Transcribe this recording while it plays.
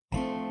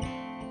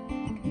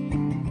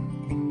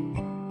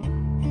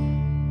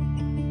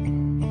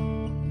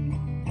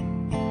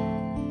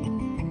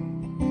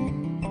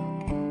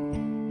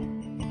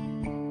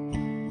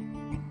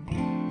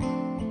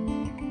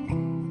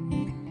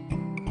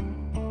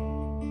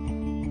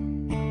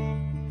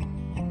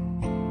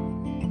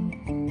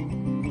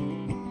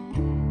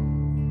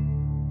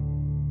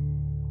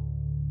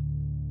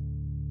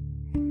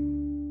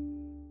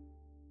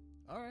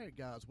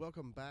guys,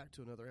 welcome back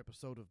to another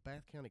episode of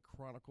Bath County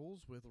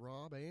Chronicles with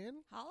Rob and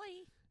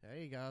Holly.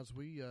 Hey guys,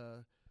 we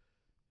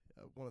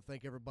want to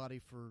thank everybody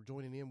for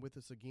joining in with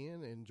us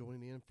again and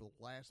joining in for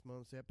last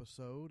month's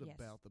episode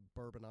about the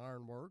Bourbon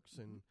Iron Works,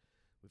 and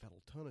we've had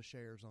a ton of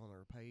shares on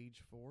our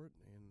page for it.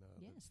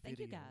 And thank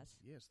you guys.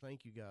 Yes,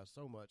 thank you guys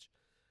so much.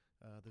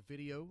 The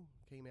video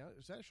came out.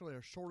 It's actually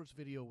our shortest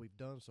video we've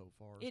done so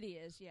far. It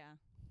is, yeah.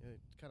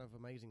 It's kind of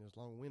amazing as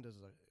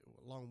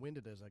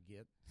long-winded as I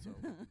get. So,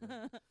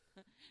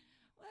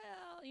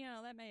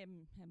 well, that may have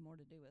more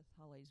to do with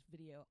Holly's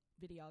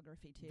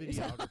videography too.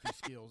 Videography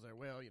skills there.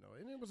 Well,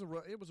 and it was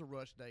a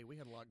rush day. We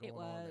had a lot going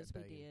on that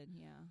day. We did,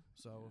 yeah.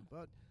 So,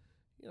 but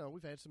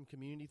we've had some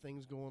community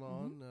things going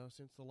on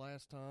since the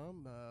last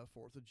time.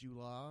 4th of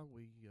July,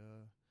 we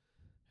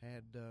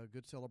had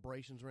good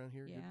celebrations around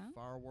here. Yeah. Good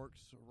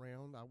fireworks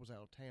around. I was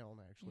out of town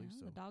actually. Yeah,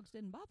 so the dogs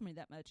didn't bother me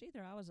that much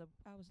either. I was a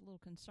little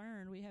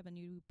concerned. We have a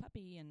new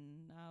puppy,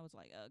 and I was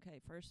like,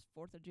 okay,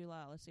 4th of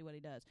July, let's see what he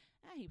does.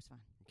 He was fine.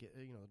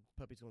 The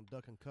puppy's going to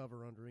duck and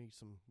cover underneath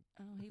some.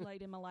 Oh, he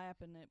laid in my lap,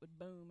 and it would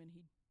boom, and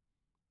he'd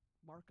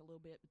bark a little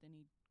bit, but then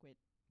he'd quit.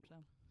 So.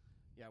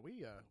 Yeah,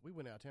 we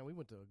went out of town. We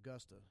went to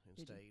Augusta and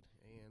stayed.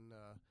 And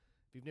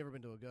if you've never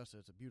been to Augusta,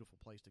 it's a beautiful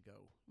place to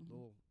go.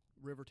 Little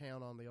river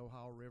town on the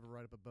Ohio River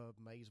right up above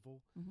Maysville.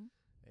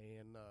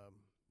 And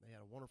they had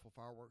a wonderful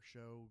fireworks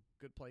show,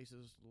 good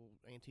places, little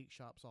antique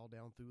shops all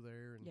down through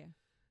there, and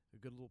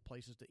good little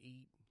places to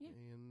eat. Yeah.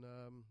 And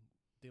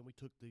then we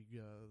took the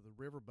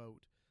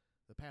riverboat,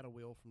 the paddle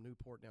wheel from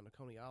Newport down to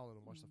Coney Island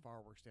and watched the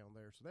fireworks down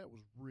there. So that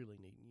was really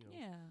neat.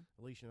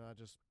 Alicia and I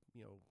just,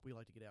 we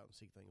like to get out and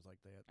see things like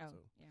that. Oh,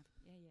 so.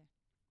 yeah.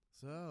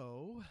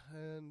 So,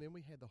 and then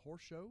we had the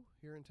horse show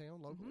here in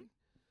town locally.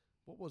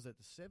 What was it,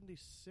 the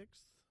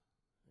 76th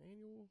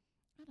annual?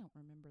 I don't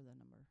remember the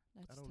number.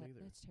 I don't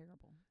either. That's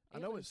terrible. I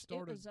know it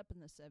started. It was up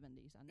in the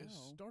 70s. I know. It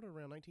started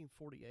around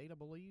 1948, I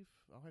believe.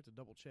 I'll have to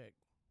double check.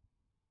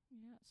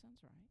 Yeah, it sounds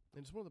right.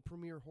 And it's one of the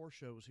premier horse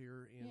shows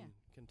here in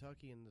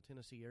Kentucky and the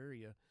Tennessee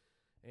area.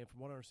 And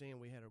from what I understand,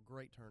 we had a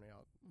great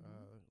turnout.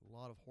 A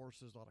lot of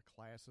horses, a lot of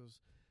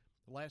classes.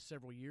 The last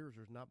several years,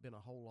 there's not been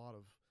a whole lot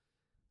of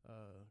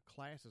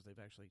classes. They've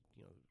actually,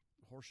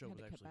 horse show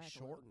was actually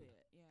shortened.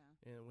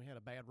 And we had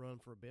a bad run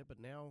for a bit, but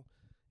now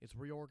it's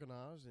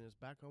reorganized and it's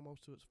back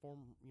almost to its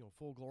form,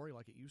 full glory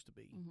like it used to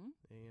be.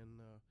 And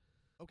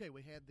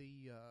we had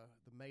the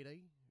May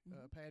Day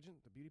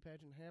pageant, the beauty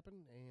pageant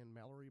happened, and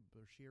Mallory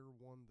Bashir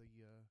won the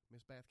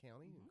Miss Bath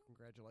County. And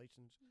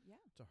congratulations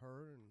to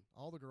her and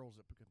all the girls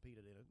that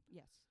competed in it.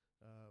 Yes,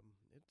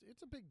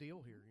 it's a big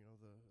deal here,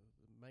 the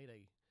May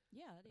Day.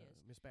 Yeah, it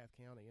is. Miss Bath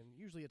County, and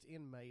usually it's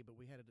in May, but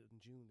we had it in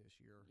June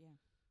this year. Yeah.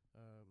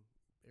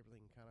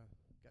 Everything kind of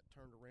got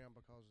turned around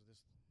because of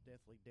this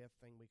deathly death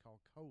thing we call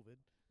COVID.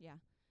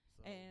 Yeah.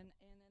 So. And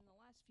in the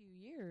last few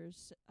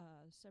years,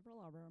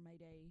 several of our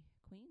May Day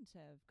queens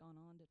have gone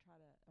on to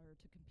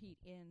to compete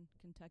in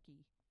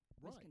Kentucky,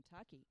 Miss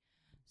Kentucky.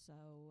 So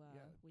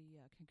we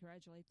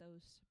congratulate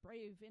those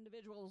brave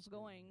individuals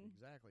going.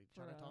 Exactly.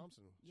 China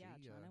Thompson.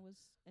 China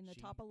was in the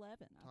top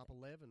 11. Top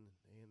 11.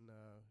 And,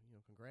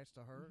 congrats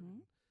to her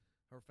and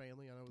her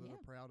family. I know they're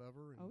proud of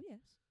her. And, oh,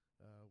 yes.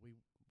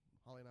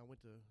 Holly and I went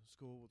to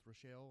school with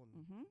Rochelle and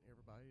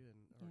everybody, and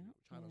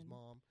China's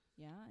mom.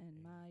 Yeah, and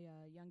my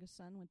youngest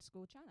son went to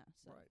school with China.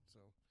 So. Right.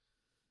 So,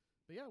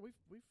 but yeah, we've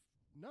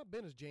not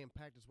been as jam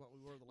packed as what we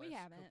were the last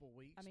couple of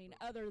weeks. I mean,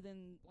 other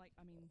than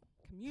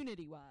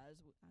community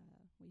wise,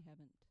 we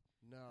haven't.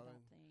 No, I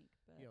don't think.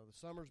 But the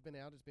summer's been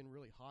out. It's been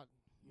really hot.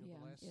 The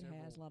last it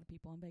has a lot of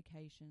people on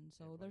vacation,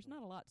 so there's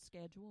not a lot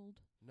scheduled.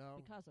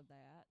 No, because of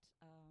that.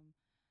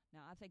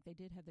 Now I think they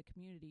did have the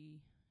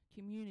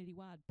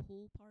community-wide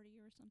pool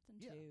party or something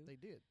too. Yeah, they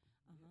did.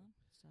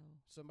 So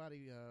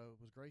somebody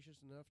was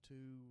gracious enough to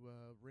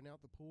rent out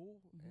the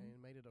pool and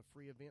made it a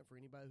free event for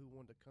anybody who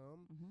wanted to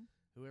come.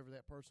 Whoever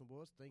that person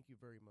was, thank you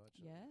very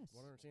much. Yes.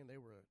 What I understand, there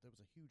was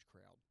a huge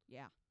crowd.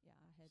 Yeah,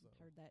 I had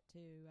heard that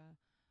too.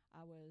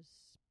 I was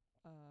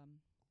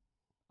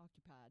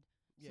occupied.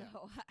 Yeah.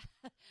 So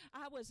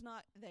I was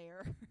not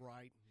there.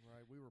 Right.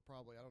 We were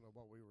probably, I don't know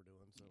what we were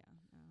doing. So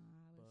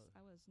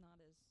I was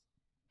not as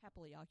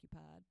happily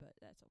occupied, but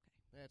that's okay.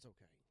 That's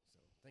okay.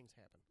 So things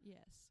happen.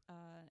 Yes.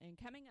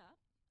 And coming up,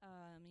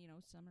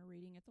 summer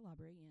reading at the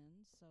library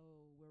ends, so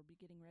we'll be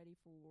getting ready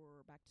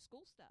for back to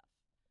school stuff.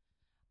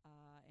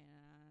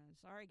 And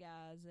sorry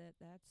guys,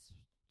 that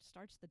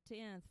starts the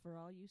 10th for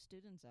all you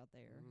students out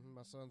there.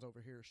 My son's over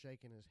here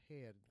shaking his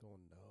head,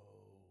 going, "No,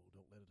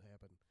 don't let it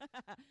happen."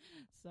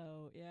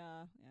 So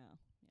yeah.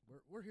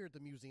 We're here at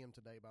the museum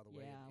today, by the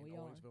way, in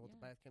Owingsville at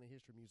the Bath County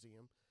History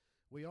Museum.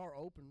 We are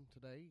open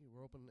today.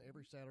 We're open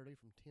every Saturday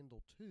from 10 till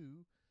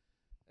 2.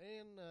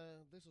 And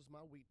this is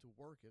my week to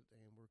work it,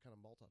 and we're kind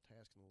of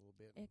multitasking a little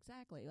bit.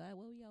 Exactly. Well,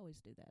 we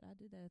always do that. I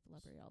do that at the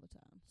library all the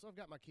time. So I've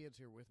got my kids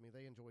here with me.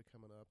 They enjoy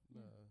coming up.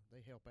 They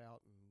help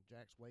out, and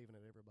Jack's waving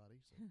at everybody.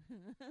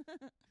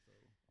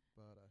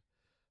 So,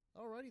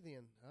 all righty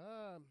then.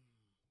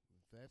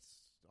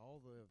 that's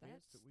all the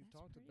events that we've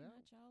talked about.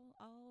 That's pretty much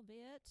all of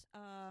it.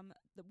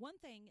 The one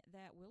thing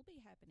that will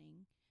be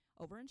happening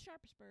over in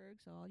Sharpsburg,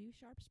 so all you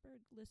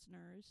Sharpsburg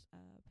listeners,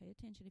 pay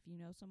attention. If you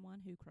know someone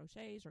who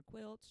crochets or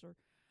quilts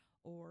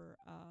or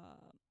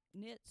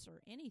knits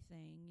or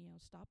anything,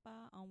 stop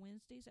by on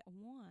Wednesdays at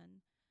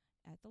 1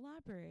 at the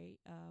library.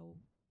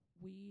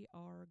 We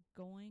are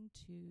going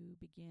to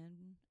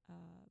begin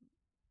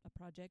a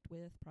project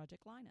with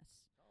Project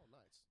Linus. Oh,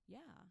 nice. Yeah.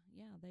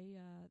 They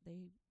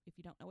if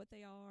you don't know what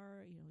they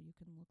are, you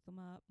can look them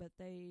up. But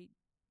they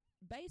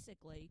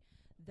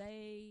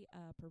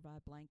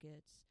provide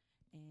blankets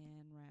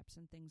and wraps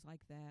and things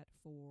like that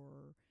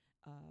for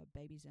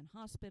babies in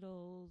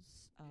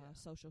hospitals,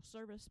 social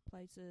service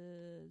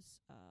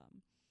places,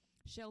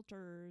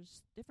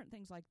 shelters, different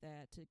things like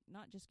that, to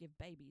not just give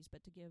babies,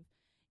 but to give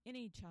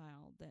any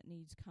child that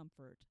needs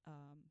comfort.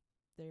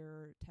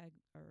 Their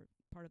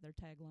part of their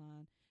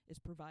tagline is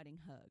providing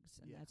hugs,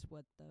 and that's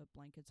what the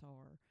blankets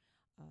are.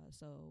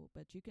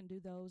 But you can do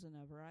those in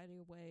a variety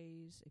of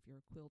ways. If you're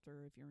a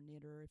quilter, if you're a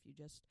knitter,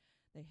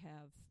 they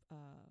have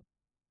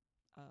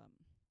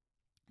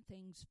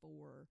things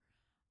for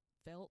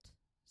felt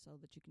so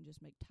that you can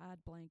just make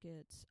tied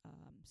blankets.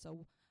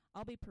 So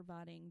I'll be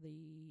providing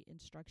the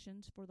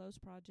instructions for those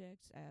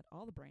projects at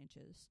all the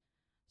branches.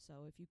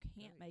 So if you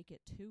can't make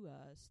it to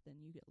us, then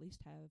you at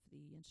least have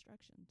the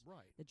instructions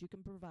that you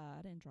can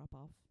provide and drop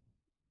off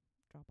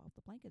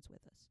the blankets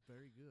with us.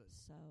 Very good.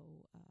 So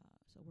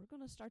we're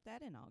going to start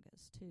that in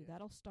August too. Yeah.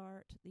 That'll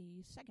start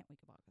the second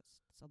week of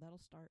August. So that'll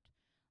start.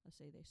 Let's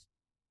see,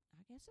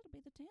 I guess it'll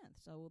be the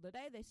 10th. So the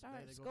day they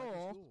start school. Go back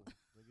to school.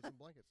 They get some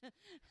blankets.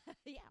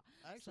 Yeah.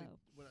 Actually,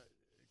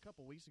 a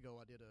couple weeks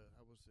ago, I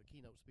was a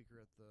keynote speaker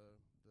at the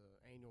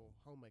annual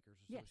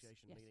Homemakers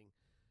Association meeting,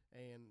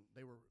 and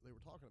they were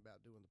talking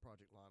about doing the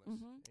Project Linus.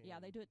 Mm-hmm.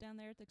 Yeah, they do it down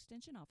there at the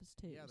extension office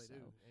too. Yeah, they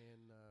do.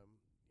 And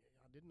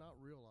I did not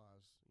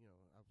realize,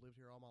 I've lived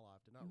here all my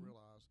life, did not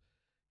realize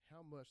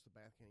how much the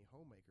Bath County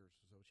Homemakers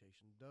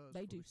Association does.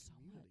 They for do the so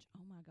community. much.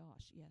 Oh my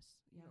gosh, yes.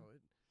 Yeah.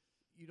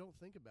 You don't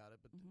think about it,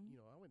 but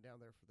I went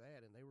down there for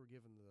that, and they were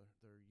giving their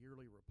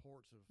yearly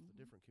reports of the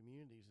different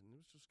communities, and it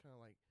was just kind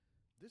of like,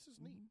 this is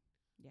neat.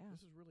 Yeah,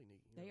 this is really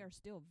neat. They are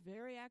still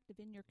very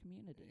active in your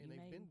community, and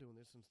they've been doing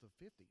this since the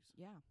 50s.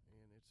 Yeah,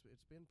 and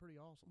it's been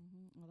pretty awesome.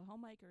 Well, the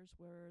homemakers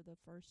were the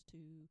first to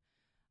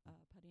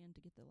put in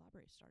to get the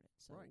library started,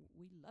 so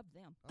we love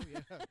them. Oh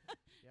yeah,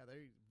 yeah,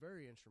 they're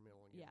very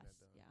instrumental in getting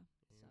that done.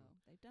 Yeah.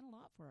 So they've done a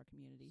lot for our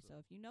community. So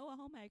if you know a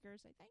homemaker,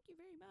 say thank you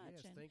very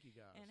much. Yes, thank you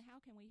guys. And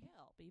how can we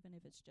help, even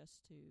if it's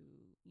just to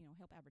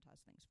help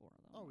advertise things for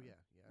them? Oh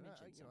yeah. And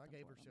I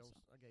gave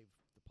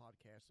the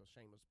podcast a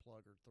shameless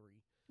plug or 3.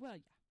 Well,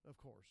 yeah, of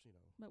course,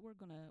 But we're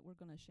gonna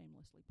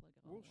shamelessly plug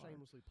it. We'll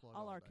shamelessly plug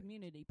all our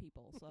community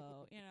people.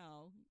 So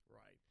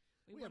right.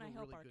 We want to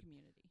help our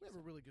community. We have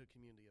a really good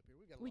community up here.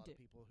 We've got a lot of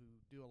people who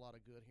do a lot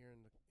of good here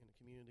in the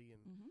community,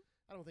 and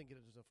I don't think it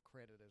is enough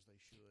credit as they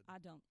should.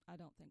 I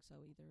don't think so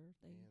either.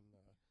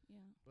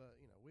 But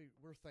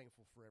we're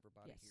thankful for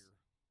everybody here.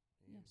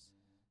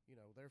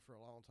 And, there for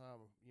a long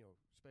time.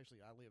 Especially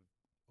I lived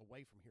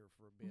away from here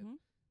for a bit,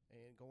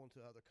 and going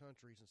to other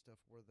countries and stuff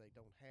where they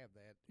don't have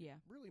that.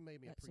 Really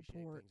made me appreciate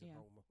things at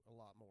home a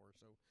lot more.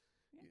 So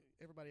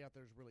everybody out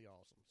there is really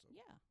awesome. So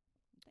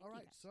all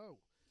right,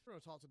 so we're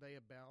going to talk today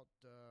about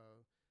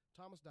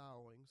Thomas Dye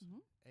Owings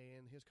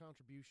and his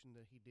contribution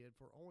that he did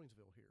for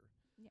Owingsville here.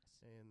 Yes.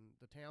 And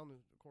the town, of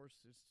course,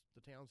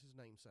 the town's his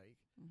namesake.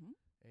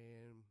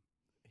 And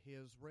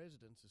his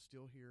residence is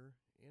still here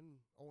in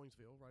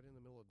Owingsville, right in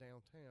the middle of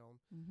downtown,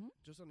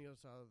 just on the other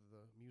side of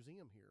the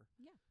museum here.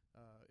 Yeah.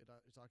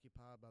 It's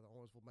occupied by the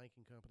Owingsville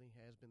Banking Company,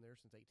 has been there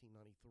since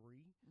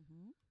 1893.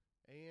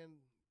 And,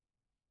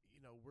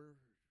 we're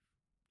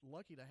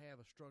lucky to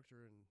have a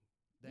structure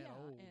that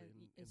old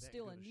and it's that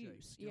still good in shape.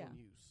 use. Still in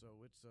use.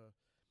 So it's a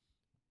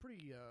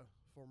pretty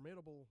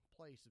formidable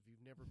place if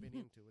you've never been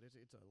into it.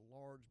 It's a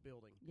large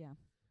building. Yeah.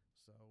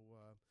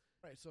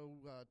 So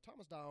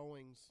Thomas Dye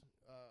Owings,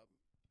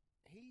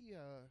 he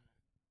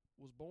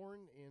was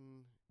born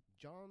in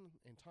John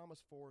and Thomas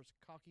Forrest,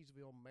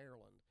 Cockeysville,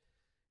 Maryland.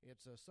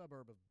 It's a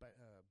suburb of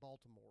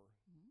Baltimore.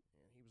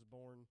 And he was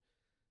born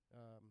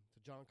to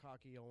John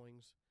Cockey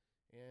Owings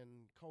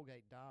and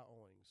Colgate Dye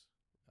Owings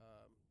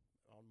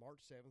on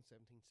March 7th,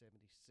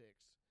 1776.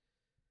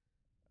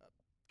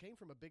 Came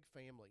from a big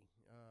family.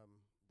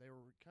 They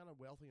were kind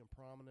of wealthy and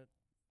prominent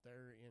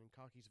there in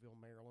Cockeysville,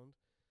 Maryland.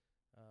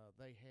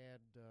 They had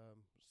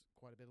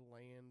quite a bit of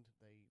land.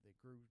 They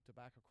grew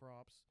tobacco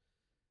crops.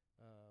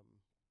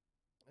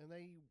 And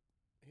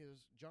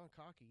John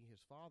Cockey, his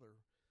father,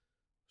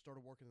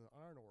 started working in the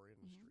iron ore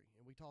industry.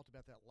 And we talked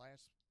about that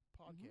last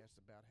podcast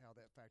about how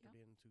that factored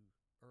into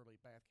early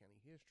Bath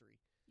County history.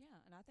 Yeah,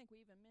 and I think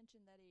we even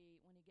mentioned that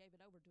when he gave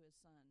it over to his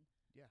son.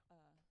 Yeah.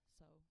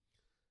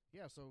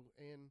 So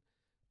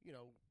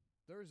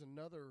there's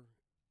another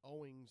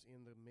Owings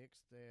in the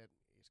mix that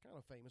is kind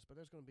of famous, but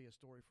there's going to be a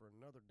story for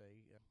another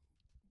day.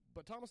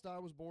 But Thomas Dye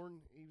was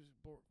born. He was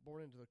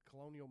born into the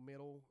colonial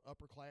middle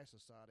upper class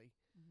society.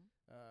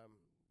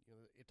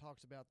 it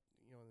talks about,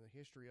 in the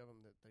history of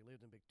them that they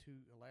lived in big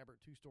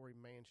elaborate two-story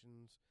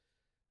mansions.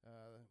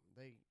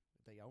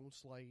 They owned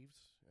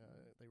slaves.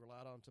 They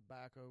relied on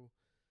tobacco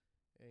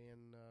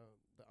and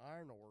the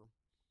iron ore,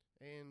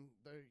 and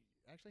they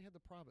actually had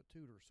the private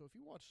tutor. So if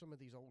you watch some of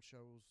these old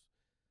shows,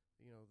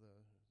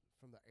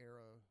 from the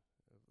era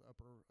of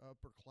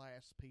upper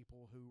class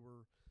people who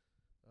were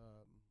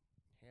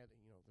had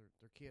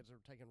their kids are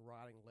taking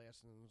writing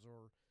lessons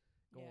or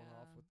going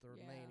off with their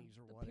nannies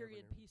or whatever. The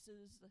period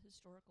pieces, the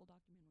historical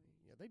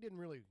documentaries. Yeah, they didn't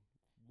really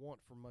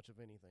want for much of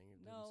anything.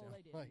 No,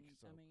 they didn't. Like,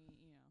 so. I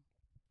mean,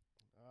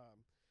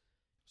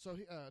 So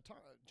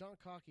John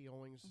Cocky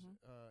Owings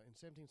in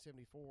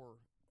 1774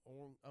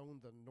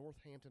 owned the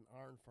Northampton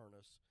Iron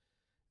Furnace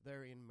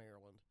there in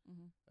Maryland.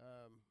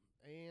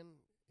 And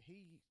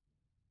he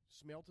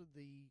smelted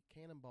the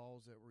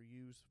cannonballs that were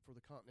used for the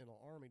Continental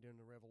Army during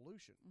the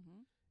Revolution.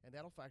 And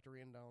that'll factor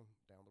in down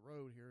the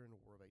road here in the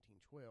War of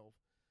 1812.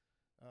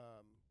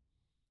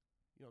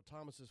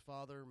 Thomas's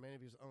father, many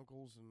of his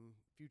uncles, and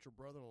future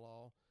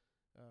brother-in-law,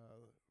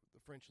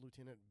 the French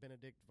Lieutenant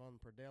Benedict von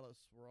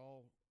Perdelis, were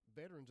all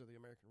veterans of the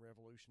American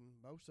Revolution.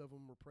 Most of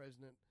them were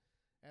present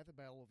at the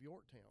Battle of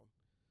Yorktown.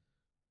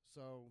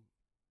 So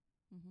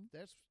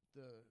that's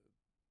the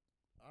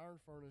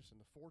iron furnace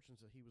and the fortunes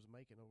that he was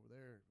making over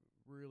there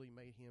really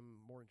made him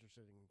more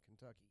interested in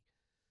Kentucky.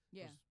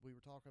 Yeah. We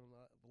were talking on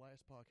the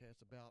last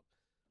podcast about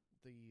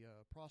the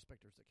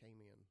prospectors that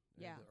came in.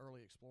 And the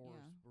early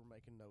explorers were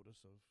making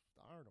notice of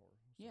the iron ore.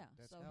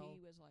 So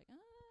he was like,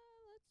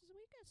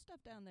 we got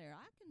stuff down there.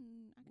 I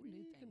can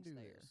do things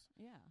there. This.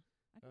 Yeah.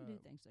 I can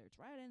do things there. It's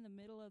right in the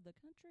middle of the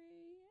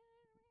country.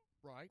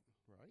 Right.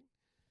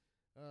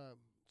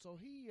 So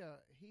he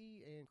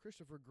and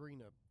Christopher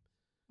Greenup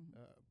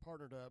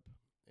partnered up,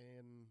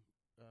 and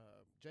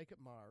Jacob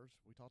Myers,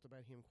 we talked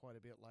about him quite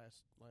a bit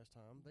last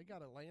time. They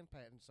got a land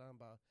patent signed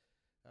by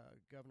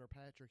Governor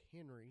Patrick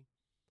Henry,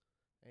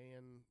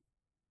 and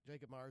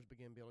Jacob Myers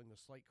began building the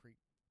Slate Creek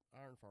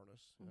Iron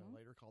Furnace,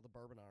 later called the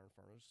Bourbon Iron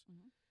Furnace.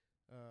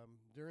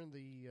 During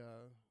the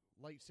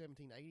late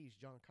 1780s,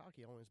 John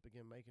Cocky Owings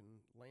began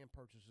making land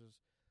purchases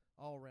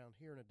all around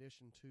here in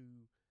addition to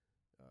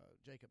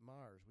Jacob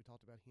Myers. We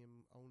talked about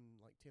him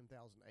owning like 10,000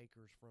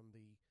 acres from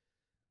the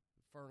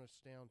furnace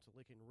down to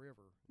Licking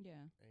River.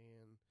 Yeah.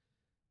 And,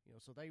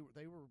 so they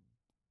were,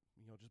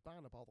 just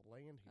buying up all the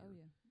land here. Oh,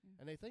 yeah.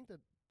 And they think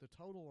that the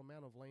total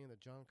amount of land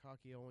that John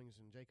Cocky Owings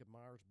and Jacob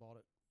Myers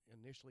bought it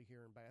initially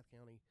here in Bath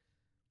County,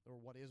 or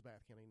what is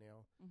Bath County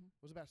now,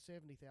 was about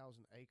 70,000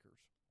 acres.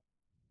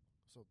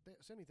 So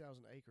 70,000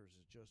 acres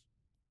is just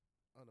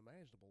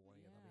unimaginable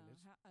land. Yeah. I mean,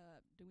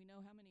 do we know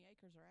how many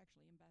acres are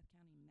actually in Bath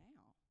County now?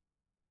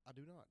 I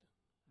do not.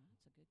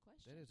 That's a good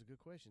question. That is a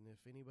good question.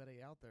 If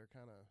anybody out there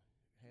kind of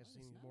has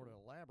anything more to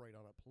elaborate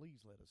on it,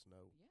 please let us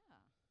know.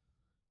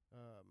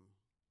 Yeah.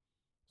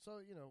 So,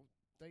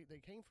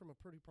 they came from a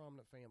pretty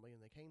prominent family,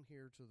 and they came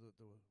here to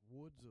the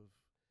woods of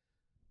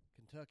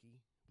Kentucky,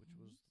 which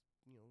was,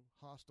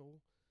 hostile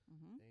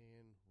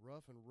and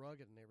rough and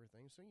rugged and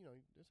everything. So,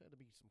 this had to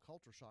be some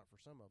culture shock for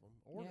some of them,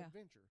 or an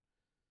adventure.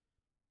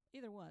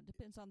 Either one.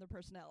 Depends on their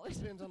personalities.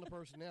 Depends on the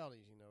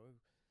personalities,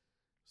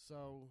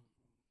 So,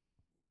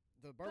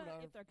 the bourbon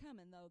iron... if they're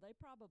coming, though,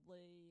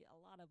 a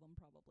lot of them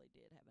probably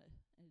did have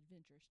an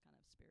adventurous kind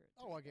of spirit.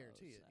 Oh, I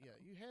guarantee it. Yeah,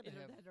 you had to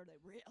have... That or they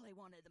really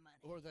wanted the money.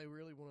 Or they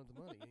really wanted the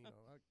money.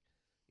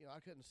 I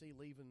couldn't see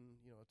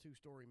leaving, a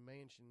two-story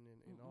mansion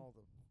and all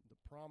the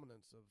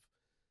prominence of,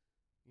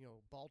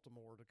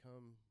 Baltimore to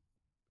come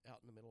out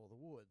in the middle of the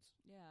woods.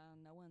 Yeah,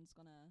 no one's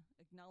going to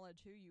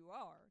acknowledge who you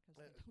are because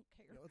they don't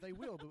care. They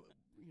will,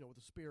 with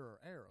a spear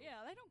or arrow.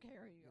 Yeah, they don't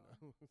care who you are.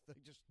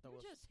 They just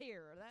throw You're just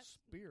here. That's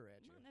spear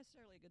at you. Not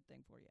necessarily a good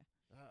thing for you.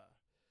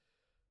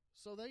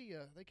 So they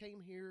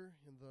came here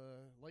in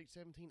the late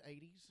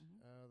 1780s.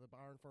 The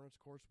iron furnace,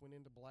 of course, went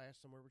into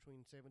blast somewhere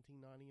between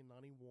 1790 and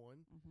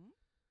 91.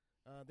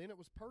 Then it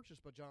was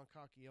purchased by John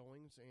Cocky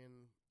Owings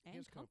and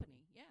his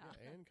company. Yeah,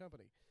 and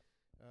company.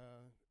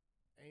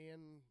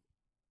 And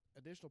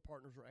additional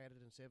partners were added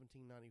in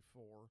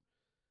 1794.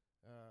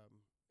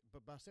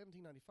 But by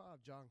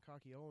 1795, John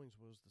Cocky Owings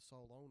was the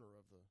sole owner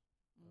of the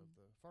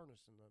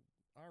furnace and the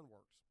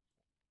ironworks.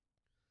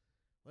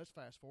 Let's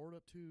fast forward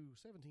up to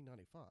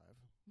 1795.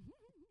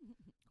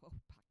 Oh,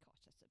 my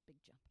gosh, that's a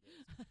big jump.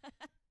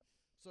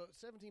 So,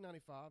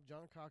 1795,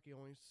 John Cocky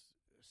Owings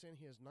sent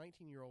his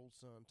 19-year-old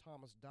son,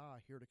 Thomas Dye,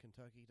 here to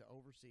Kentucky to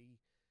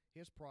oversee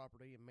his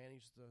property and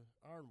manage the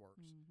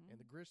ironworks and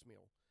the grist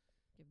mill.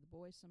 Give the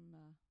boy some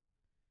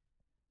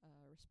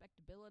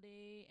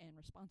respectability and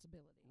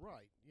responsibility.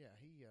 Right, yeah.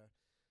 He,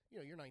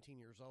 you're 19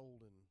 years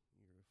old and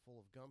you're full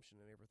of gumption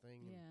and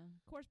everything. Yeah. And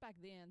of course, back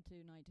then,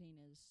 too, 19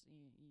 is...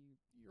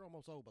 You're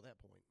almost old by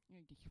that point.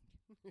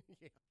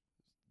 Yeah.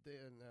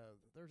 Then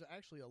there's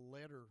actually a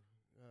letter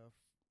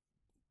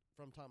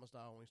from Thomas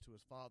Dye Owings to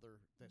his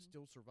father that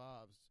still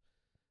survives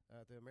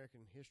at the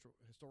American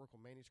Historical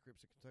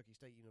Manuscripts at Kentucky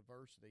State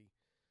University,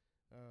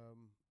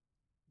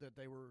 that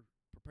they were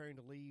preparing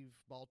to leave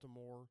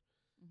Baltimore,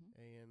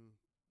 and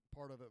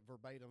part of it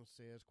verbatim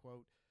says,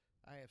 quote,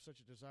 I have such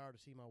a desire to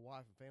see my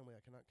wife and family,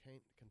 I cannot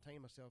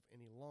contain myself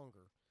any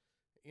longer,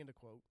 end of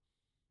quote.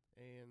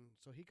 And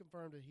so he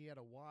confirmed that he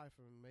had a wife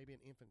and maybe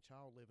an infant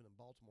child living in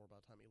Baltimore by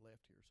the time he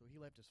left here. So he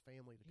left his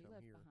family to come here.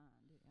 He left behind,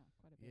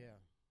 quite a bit.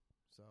 Yeah.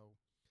 So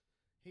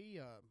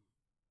he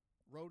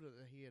wrote that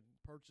he had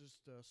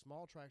purchased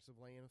small tracts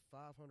of land,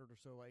 500 or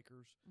so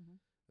acres,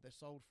 that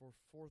sold for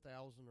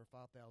 4,000 or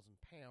 5,000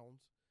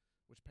 pounds,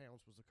 which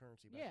pounds was the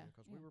currency back then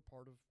because we were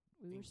part of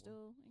We England. were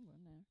still England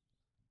there.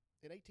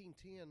 In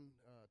 1810,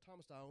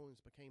 Thomas Dye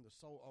Owings became the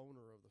sole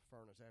owner of the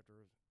furnace after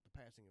the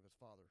passing of his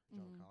father,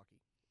 John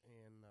Cockey.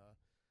 And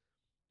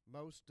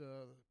most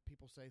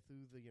people say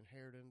through the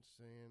inheritance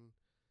and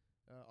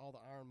all the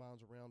iron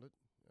mines around it,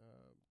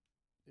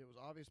 it was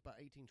obvious by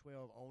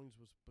 1812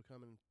 Owings was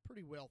becoming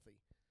pretty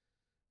wealthy.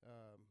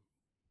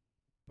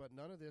 But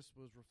none of this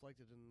was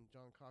reflected in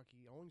John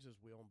Cockey Owings'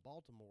 will in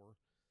Baltimore,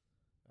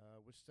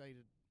 which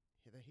stated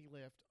that he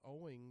left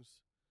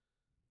Owings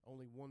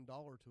only $1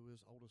 to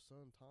his oldest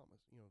son,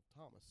 Thomas.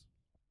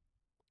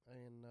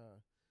 And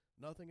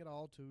nothing at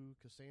all to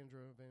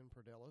Cassandra Van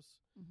Perdelis,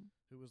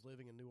 who was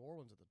living in New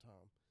Orleans at the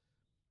time.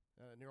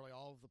 Nearly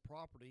all of the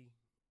property,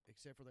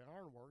 except for the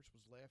ironworks,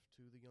 was left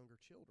to the younger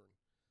children.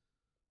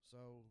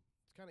 So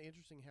it's kind of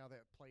interesting how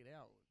that played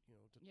out.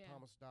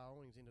 Thomas Dye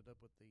Owings ended up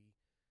with the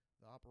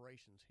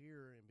operations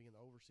here and being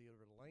the overseer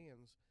of the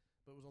lands,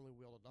 but was only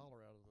willed $1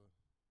 out of the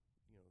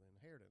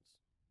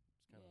inheritance.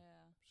 It's kind of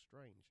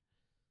strange.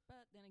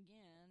 But then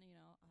again,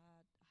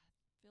 I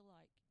feel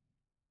like,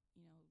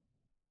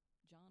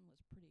 John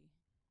was pretty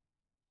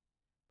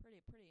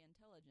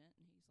intelligent,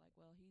 and he's like,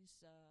 well, he's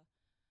got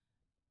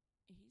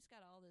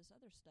all this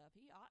other stuff.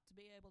 He ought to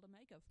be able to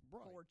make a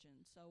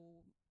fortune.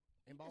 So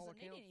and he doesn't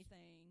need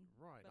anything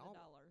but $1.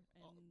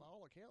 And by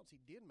all accounts,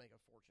 he did make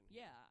a fortune.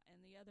 Yeah, and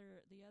the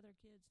other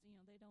kids,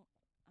 they don't.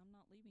 I'm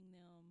not leaving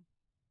them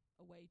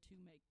a way to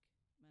make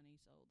money,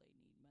 so they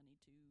need money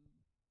to.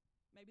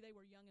 Maybe they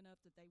were young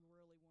enough that they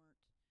really weren't.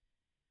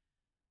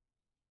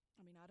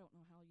 I mean, I don't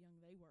know how young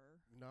they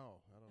were.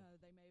 No, I don't.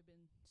 They may have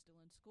been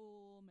still in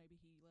school. Maybe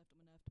he left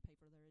them enough to pay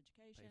for their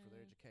education. Pay for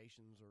their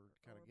educations or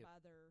kind of get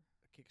buy their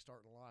a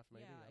kickstart in life,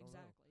 maybe. Yeah, I don't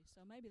exactly. know.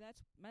 So maybe that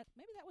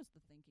was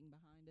the thinking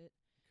behind it.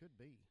 Could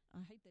be.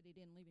 I hate that he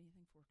didn't leave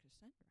anything for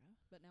Cassandra.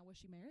 But now, was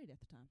she married at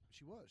the time?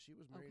 She was. She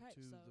was married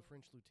to the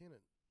French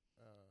lieutenant.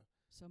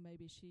 So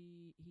maybe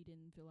he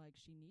didn't feel like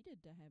she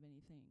needed to have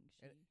anything.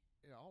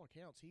 And all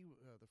accounts, the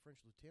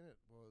French lieutenant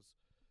was,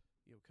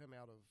 come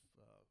out of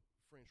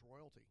French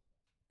royalty.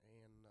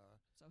 And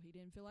so he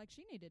didn't feel like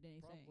she needed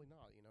anything. Probably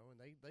not, and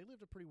they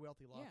lived a pretty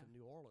wealthy life in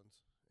New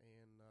Orleans,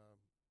 and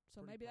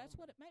so maybe that's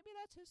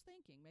his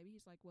thinking. Maybe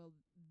he's like, well,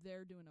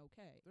 they're doing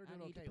okay. They're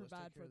doing I need okay. to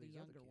provide for the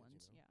younger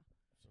ones. So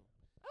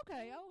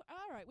okay,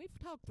 all right, we've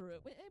talked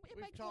through it. It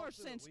makes more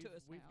sense to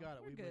us. We've now. got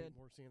it. We've made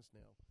more sense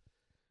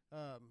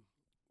now.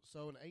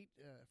 So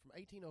from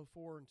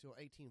 1804 until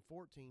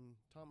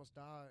 1814, Thomas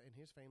Dye and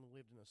his family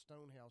lived in a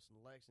stone house in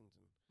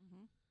Lexington.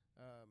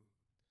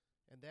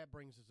 And that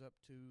brings us up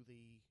to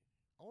the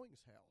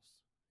Owings House.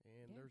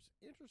 And there's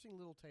interesting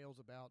little tales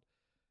about...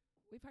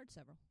 We've heard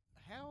several.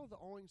 How the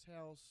Owings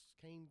House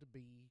came to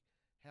be,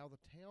 how the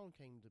town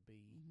came to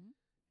be,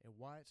 and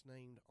why it's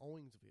named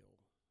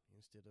Owingsville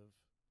instead of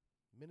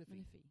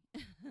Menifee.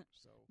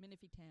 So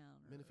Menifee Town.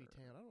 Menifee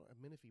Town. I don't know.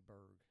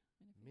 Menifeeburg.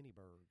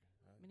 Miniburg.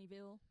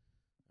 Miniville.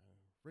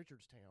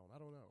 Richardstown. I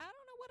don't know. I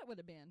don't know what it would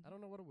have been. I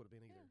don't know what it would have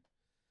been either.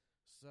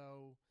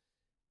 So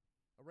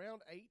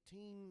around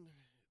 1810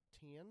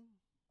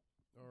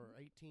 or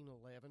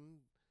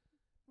 1811,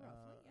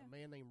 a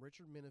man named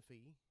Richard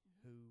Menifee,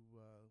 who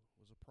was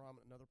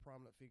another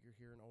prominent figure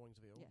here in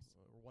Owingsville,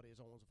 or what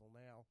is Owingsville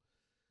now,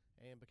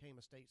 and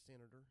became a state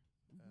senator.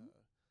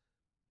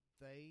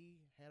 They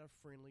had a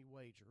friendly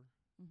wager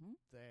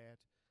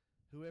that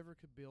whoever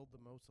could build the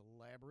most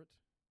elaborate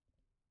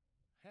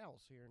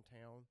house here in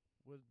town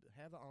would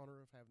have the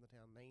honor of having the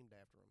town named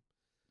after him.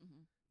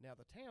 Now,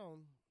 the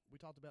town we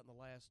talked about in the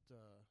last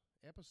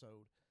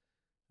episode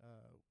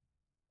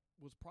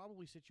was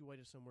probably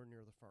situated somewhere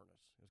near the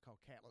furnace. It was called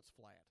Catlett's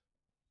Flat.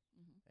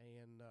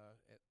 And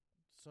at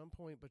some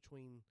point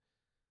between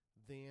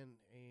then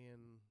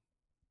and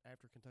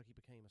after Kentucky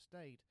became a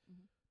state,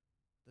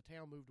 the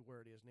town moved to where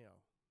it is now.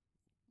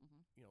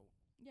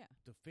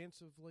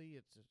 Defensively,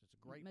 it's a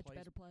great much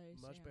better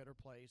place. Much better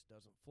place.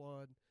 Doesn't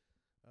flood.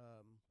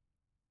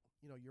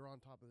 You're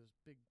on top of this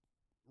big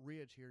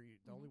ridge here.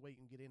 The only way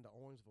you can get into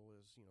Owingsville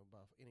is,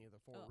 by any of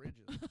the four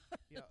ridges.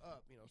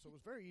 Up. So it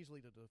was very easily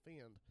to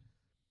defend.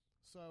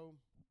 So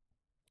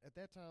at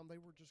that time,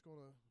 they were just going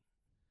to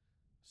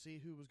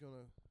see who was going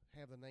to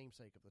have the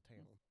namesake of the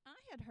town.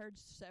 I had heard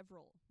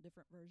several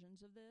different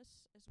versions of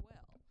this as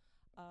well.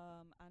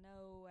 I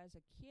know as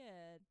a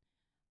kid,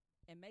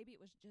 and maybe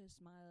it was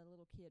just my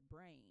little kid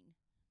brain,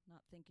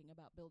 not thinking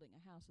about building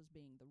a house as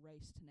being the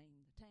race to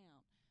name the town.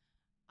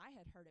 I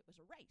had heard it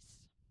was a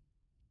race.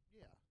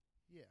 Yeah.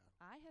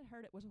 I had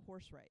heard it was a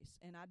horse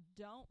race, and I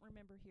don't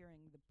remember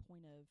hearing the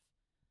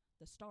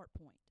start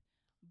point.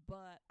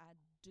 But I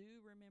do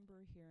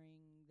remember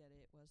hearing that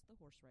it was the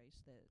horse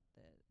race that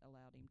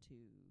allowed him to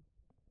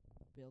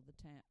build the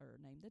town or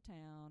name the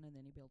town, and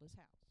then he built his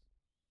house.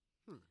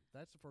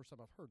 That's the first time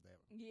I've heard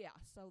that. Yeah,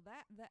 so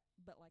that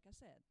but like I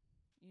said,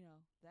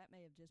 that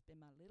may have just been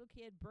my little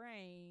kid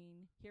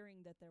brain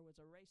hearing that there was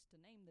a race to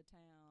name the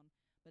town,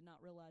 but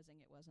not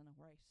realizing it wasn't a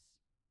race.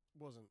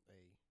 Wasn't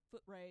a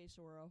foot race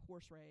or a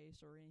horse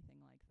race or anything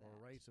like that. Or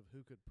a race of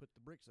who could put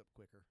the bricks up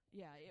quicker.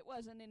 Yeah, it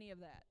wasn't any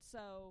of that.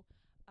 So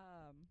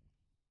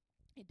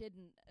it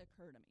didn't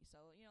occur to me.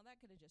 So, that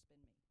could have just been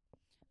me.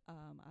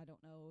 I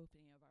don't know if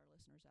any of our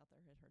listeners out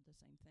there had heard the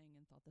same thing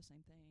and thought the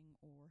same thing,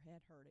 or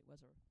had heard it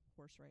was a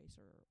horse race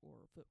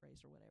or foot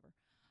race or whatever.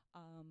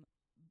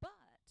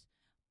 But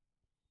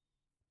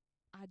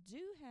I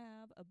do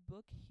have a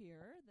book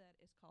here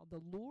that is called The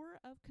Lure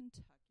of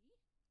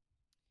Kentucky,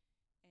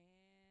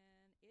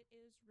 and it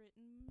is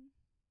written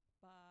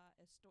by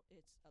it's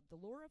The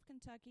Lure of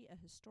Kentucky, a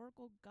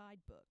historical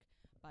guidebook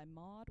by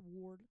Maud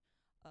Ward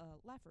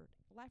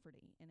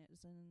Lafferty, and it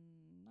was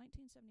in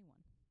 1971.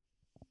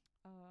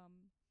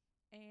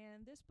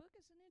 And this book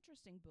is an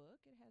interesting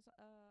book. It has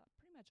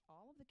pretty much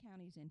all of the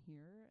counties in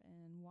here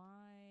and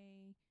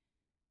why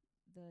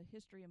the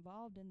history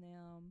involved in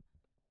them,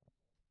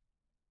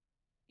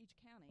 each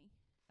county.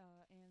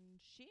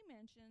 And she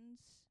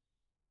mentions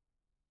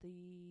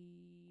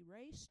the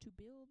race to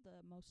build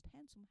the most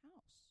handsome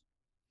house.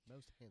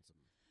 Most handsome.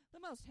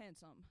 The most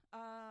handsome.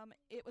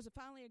 It was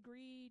finally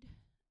agreed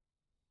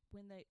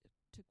when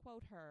to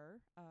quote her,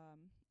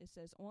 it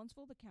says,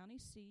 Owensville, the county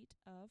seat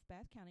of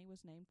Bath County,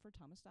 was named for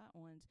Thomas Dye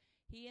Owens.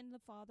 He and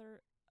the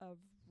father of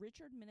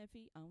Richard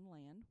Menifee owned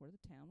land where the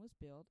town was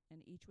built,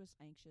 and each was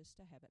anxious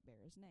to have it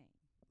bear his name.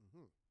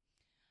 Mm-hmm.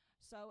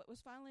 So it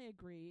was finally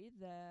agreed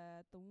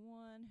that the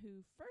one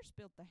who first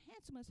built the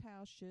handsomest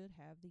house should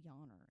have the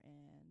honor.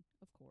 And,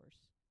 of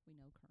course, we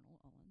know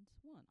Colonel Owens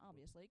won,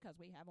 obviously, because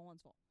we have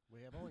Owensville.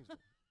 We have Owingsville,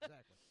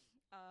 exactly.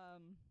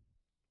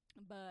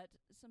 But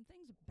some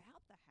things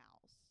about the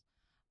house.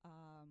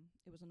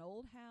 It was an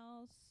old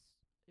house.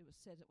 It was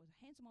said it was a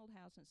handsome old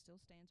house, and it still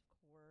stands, of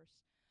course.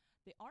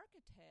 The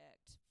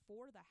architect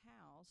for the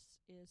house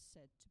is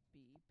said to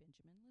be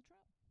Benjamin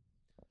Latrobe.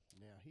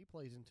 Now, he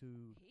plays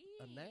into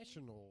a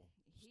national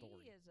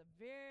story. He is a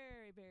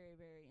very, very,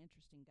 very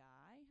interesting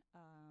guy.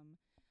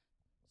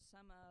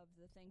 Some of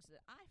the things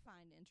that I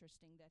find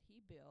interesting that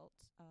he built,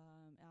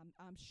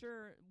 I'm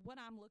sure what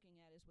I'm looking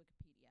at is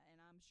Wikipedia,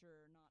 and I'm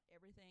sure not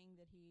everything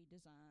that he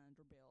designed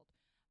or built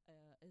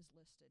is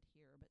listed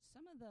here. But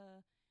some of the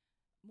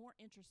more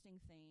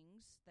interesting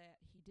things that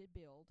he did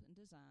build and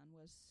design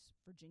was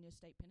Virginia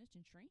State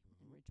Penitentiary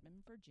in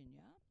Richmond,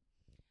 Virginia,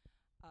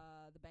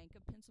 the Bank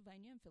of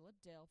Pennsylvania in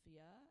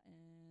Philadelphia,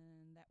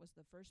 and that was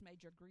the first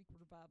major Greek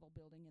revival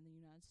building in the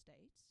United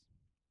States,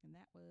 and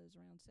that was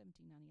around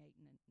 1798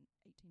 and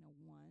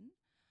 1801.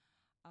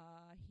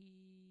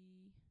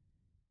 He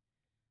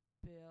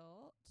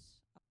built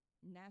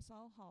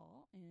Nassau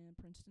Hall in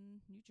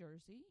Princeton, New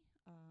Jersey.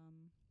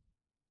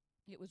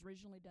 It was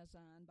originally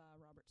designed by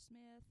Robert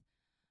Smith,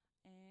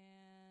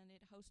 and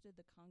it hosted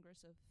the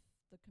Congress of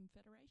the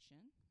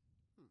Confederation.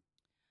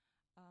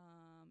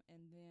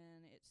 And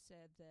then it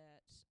said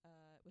that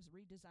it was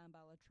redesigned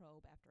by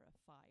Latrobe after a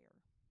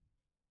fire.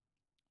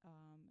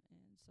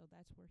 And so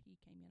that's where he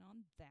came in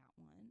on that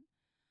one.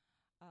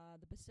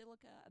 The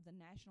Basilica of the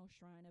National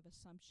Shrine of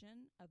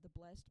Assumption of the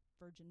Blessed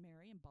Virgin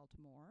Mary in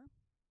Baltimore.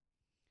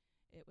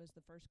 It was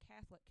the first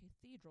Catholic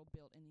cathedral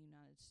built in the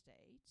United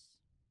States.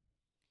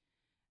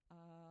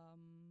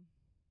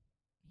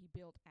 He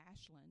built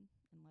Ashland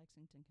in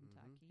Lexington,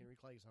 Kentucky. Henry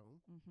Clay's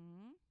home.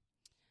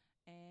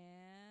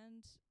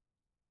 And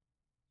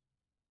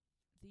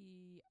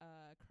the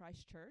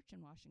Christ Church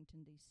in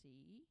Washington,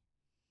 D.C.,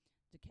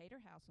 Decatur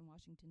House in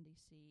Washington,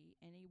 D.C.,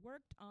 and he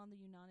worked on the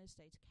United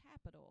States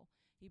Capitol.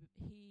 He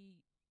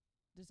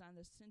designed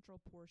the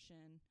central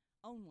portion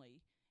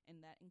only,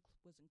 and that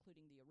was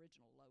including the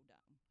original low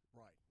dome.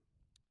 Right.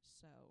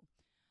 So,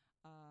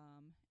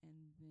 and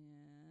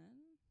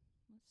then,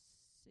 let's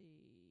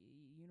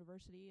see,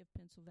 University of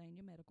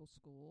Pennsylvania Medical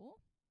School.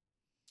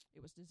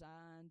 It was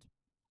designed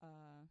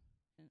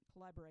in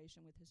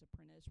collaboration with his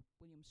apprentice,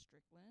 William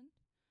Strickland.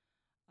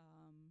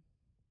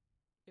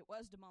 It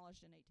was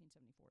demolished in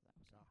 1874,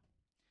 though.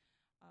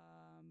 So.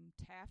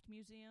 Taft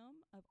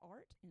Museum of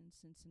Art in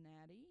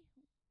Cincinnati,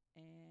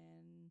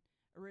 and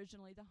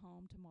originally the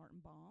home to Martin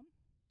Baum.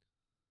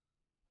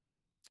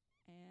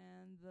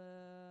 And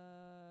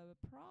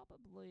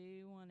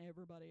probably one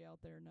everybody out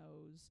there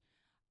knows,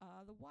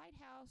 the White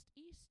House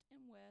East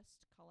and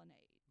West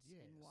Colonnades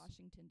in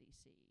Washington,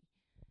 D.C.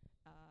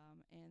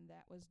 And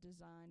that was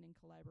designed in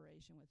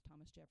collaboration with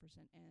Thomas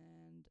Jefferson,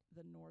 and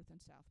the North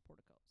and South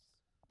porticos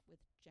with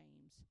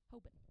James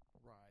Hoban.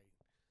 Right.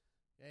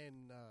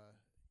 And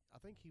I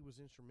think he was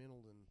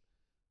instrumental in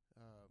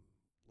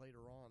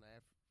later on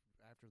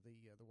after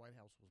the White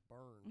House was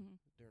burned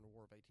during the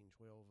War of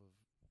 1812 of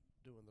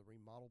doing the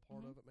remodel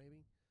part of it,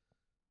 maybe?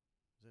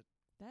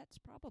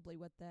 That's probably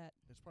what that...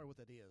 That's probably what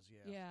that is,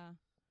 yeah. Yeah.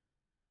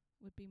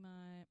 would be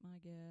my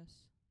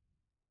guess.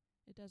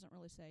 It doesn't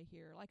really say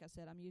here. Like I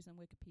said, I'm using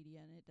Wikipedia,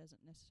 and it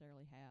doesn't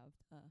necessarily have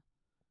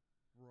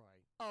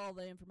right all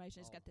the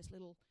information. It's got this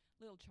little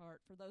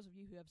chart. For those of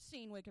you who have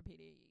seen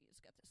Wikipedia, it's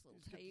got this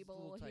little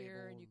table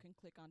here, and you can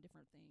click on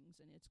different things,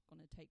 and it's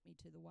going to take me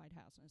to the White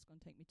House, and it's going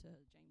to take me to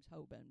James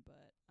Hoban,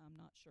 but I'm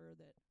not sure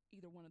that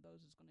either one of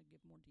those is going to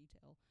give more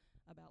detail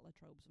about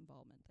Latrobe's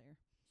involvement there.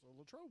 So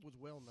Latrobe was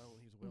well known.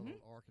 He's a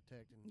well-known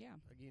architect, and again,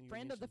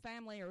 friend of the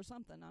family or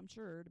something, I'm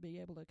sure, to be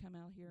able to come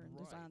out here and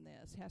design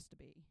this has to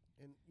be.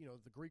 And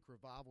the Greek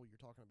revival you're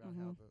talking about,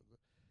 how if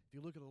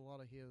you look at a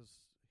lot of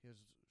his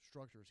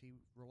structures,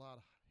 he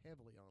relied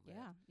heavily on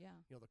that. Yeah.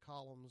 The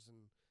columns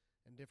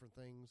and different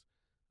things.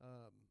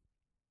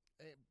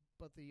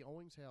 But the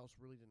Owings House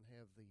really didn't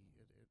have the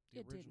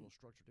original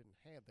structure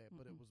didn't have that,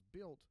 but it was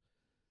built.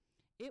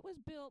 It was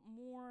built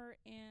more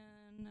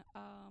in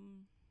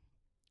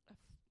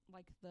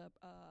like the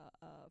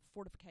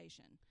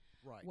fortification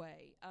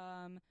way.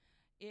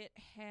 It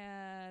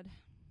had.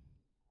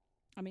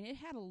 It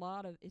had a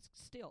lot of. It's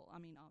still.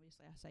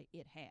 Obviously, I say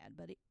it had,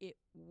 but it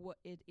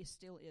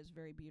still is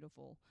very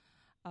beautiful.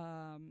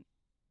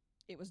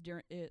 It was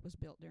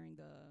built during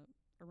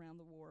around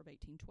the War of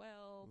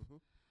 1812.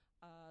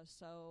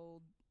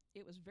 So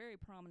it was very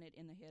prominent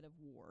in the head of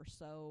war.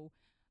 So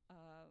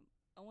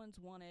Owens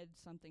wanted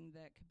something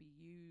that could be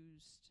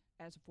used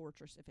as a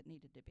fortress if it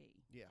needed to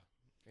be. Yeah,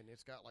 and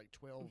it's got like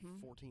 12,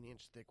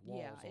 14-inch thick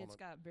walls. Yeah, it's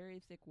got very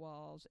thick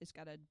walls. It's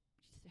got a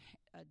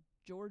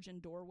Georgian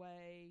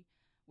doorway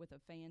with a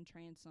fan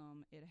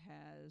transom. It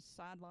has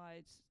side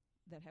lights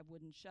that have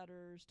wooden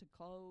shutters to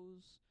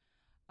close.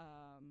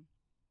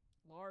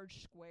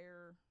 Large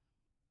square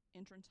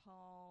entrance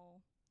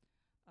hall.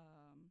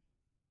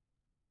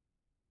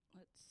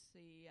 Let's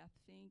see. I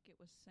think it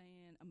was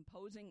saying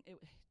imposing.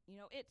 It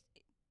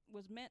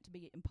was meant to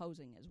be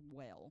imposing as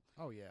well.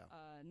 Oh yeah.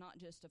 Not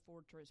just a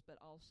fortress, but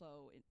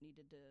also it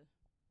needed to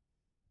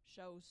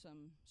show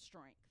some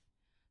strength.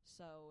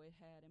 So it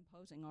had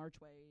imposing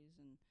archways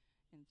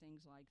and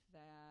things like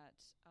that.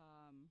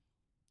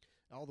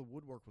 All the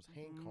woodwork was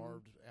hand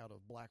carved out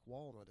of black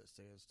walnut, it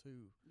says,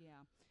 too.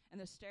 Yeah.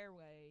 And the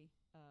stairway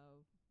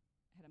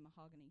had a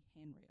mahogany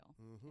handrail,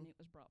 and it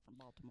was brought from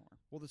Baltimore.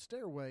 Well, the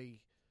stairway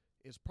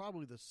is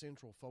probably the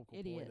central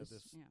focal point of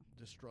this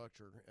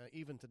structure.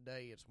 Even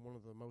today, it's one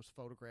of the most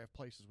photographed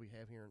places we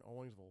have here in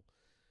Owingsville.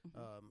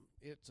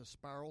 It's a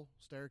spiral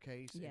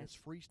staircase, and it's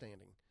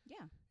freestanding.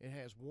 Yeah. It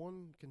has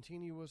one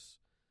continuous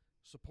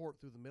support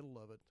through the middle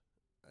of it,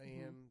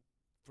 and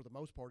for the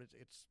most part,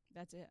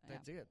 that's it.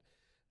 That's it.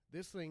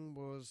 This thing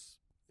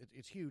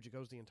it's huge. It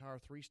goes the entire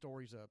 3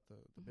 stories up.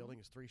 The building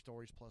is 3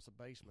 stories plus a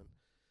basement.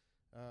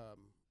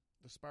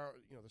 The spiral,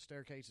 the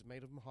staircase is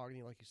made of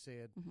mahogany, like you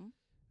said.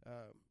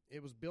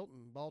 It was built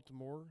in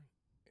Baltimore.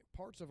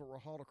 Parts of it were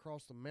hauled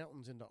across the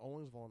mountains into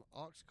Owingsville on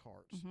ox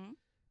carts.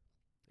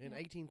 In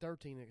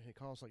 1813, it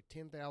cost like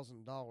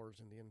 $10,000,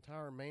 and the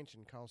entire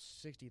mansion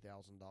cost $60,000.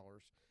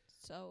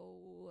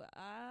 So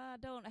I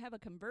don't have a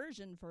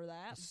conversion for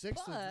that.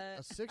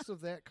 A sixth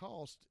of that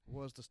cost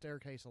was the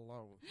staircase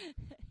alone.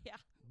 Yeah.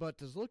 But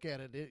to look at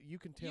it, you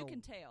can tell. You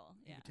can tell.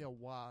 Yeah. You can tell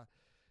why.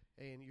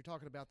 And you're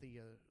talking about the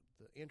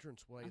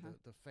entranceway,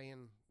 the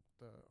fan,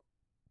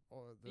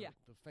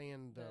 the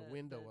fanned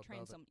window above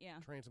transom,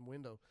 it, transom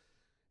window.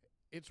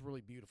 It's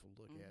really beautiful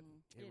to look at.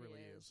 It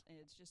really is. And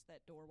it's just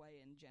that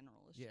doorway in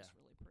general is just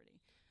really pretty.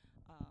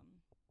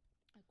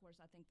 Of course,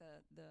 I think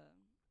are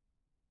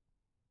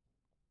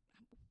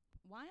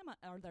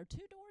there 2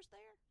 doors there?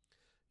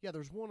 Yeah,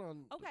 there's one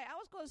on. Okay, I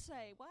was going to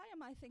say, why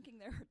am I thinking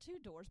there are 2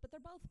 doors? But they're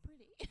both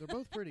pretty. They're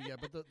both pretty, yeah.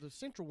 But the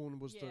central one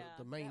was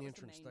the main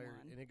entrance the main there,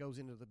 one. and it goes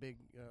into the big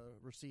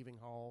receiving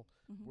hall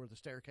where the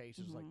staircase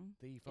is like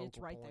the focal It's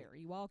right point. there.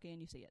 You walk in,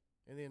 you see it.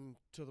 And then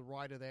to the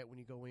right of that, when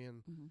you go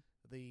in,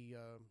 you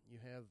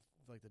have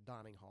like the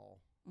dining hall.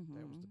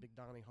 That was the big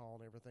dining hall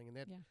and everything, and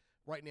that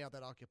right now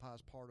that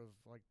occupies part of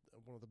like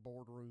one of the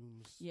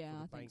boardrooms for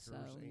the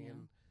bankers,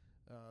 and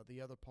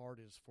the other part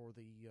is for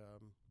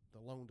the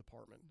loan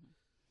department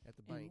at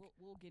the bank.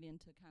 We'll get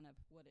into kind of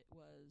what it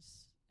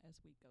was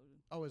as we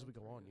go. As we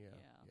go on, yeah.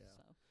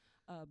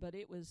 So, but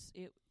it was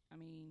it. I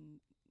mean,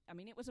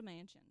 it was a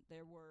mansion.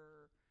 There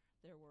were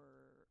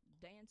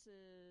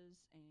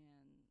dances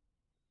and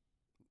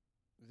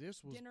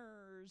this was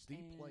dinners the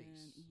and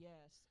place.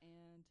 Yes,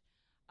 and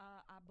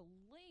I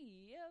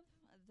believe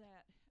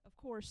that, of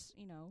course,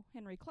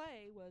 Henry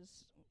Clay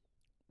was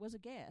a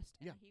guest.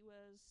 Yeah. And he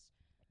was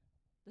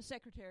the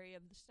Secretary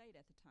of the State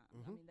at the time.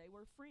 I mean, they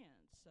were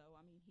friends. So,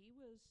 he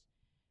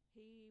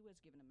was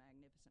given a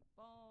magnificent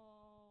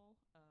ball.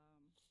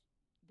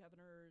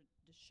 Governor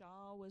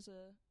DeShaw was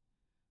a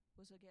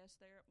guest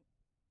there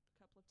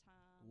a couple of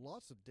times.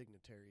 Lots of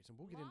dignitaries, and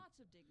we'll get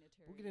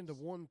dignitaries. into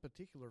one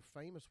particular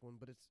famous one,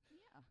 but it's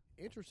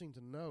interesting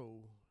to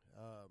know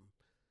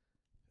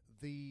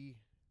the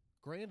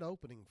grand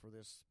opening for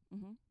this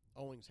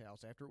Owings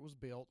House after it was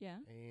built. Yeah.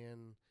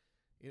 And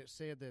it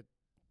said that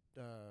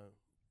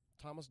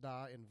Thomas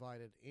Dye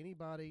invited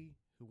anybody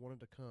who wanted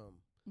to come.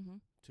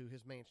 to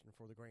his mansion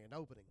for the grand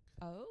opening.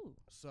 Oh.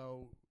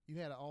 So you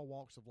had all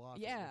walks of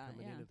life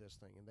coming into this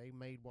thing, and they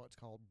made what's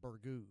called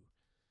burgoo.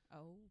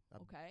 Oh,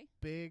 okay.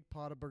 Big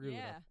pot of burgoo.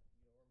 Yeah.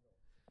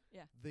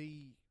 Yeah.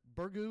 The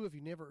burgoo, if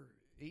you never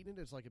eaten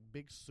it, it's like a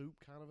big soup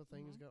kind of a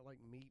thing. It's got like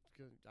meat.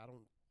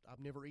 I've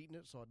never eaten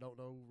it, so I don't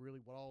know really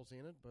what all's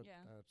in it, but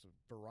it's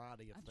a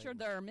variety of things. I'm sure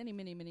there are many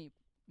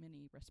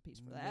recipes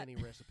for that. Many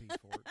recipes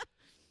for it.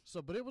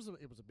 So, but it was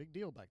a big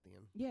deal back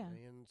then. Yeah.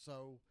 And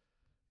so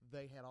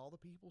they had all the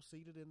people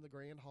seated in the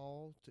grand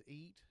hall to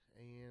eat,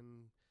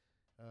 and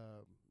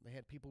they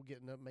had people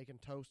getting up making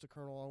toast to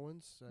Colonel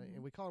Owens.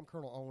 And we call him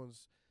Colonel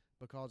Owens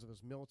because of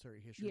his military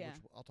history,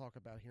 which I'll talk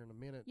about here in a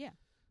minute. Yeah.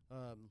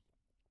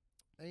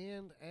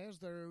 And as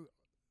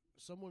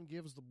someone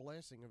gives the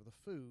blessing of the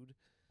food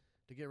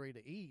to get ready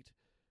to eat,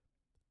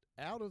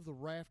 out of the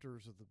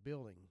rafters of the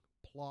building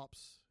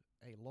plops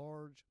a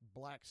large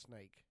black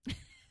snake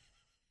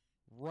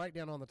right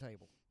down on the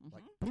table.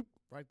 Like, boop,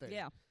 right there.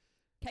 Yeah.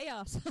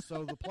 Chaos.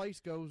 So the place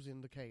goes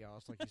into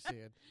chaos, like you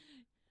said.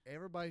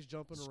 Everybody's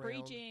jumping around.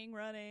 Screeching,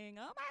 running.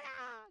 Oh, my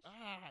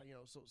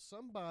gosh. So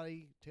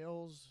somebody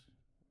tells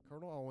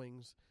Colonel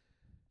Owings,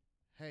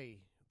 hey,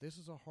 this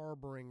is a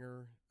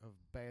harbinger of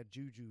bad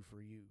juju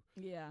for you.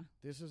 Yeah.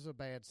 This is a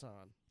bad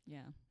sign.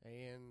 Yeah.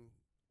 And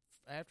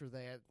after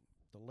that,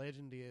 the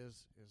legend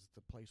is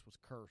the place was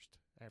cursed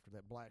after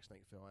that black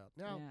snake fell out.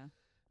 Now,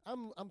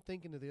 I'm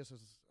thinking of this as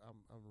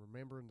I'm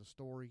remembering the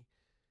story.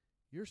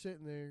 You're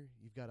sitting there.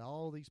 You've got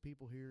all these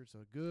people here. It's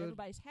a good,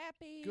 everybody's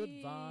happy.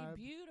 Good vibe.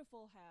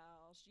 Beautiful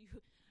house.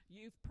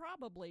 You've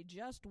probably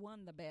just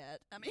won the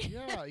bet. I mean,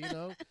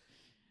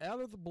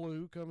 out of the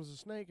blue comes a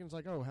snake, and it's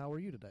like, oh, how are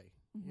you today?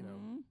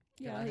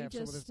 Can I have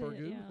some of this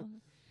burgoo?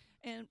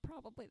 And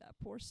probably that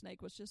poor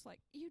snake was just like,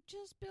 you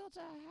just built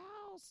a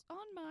house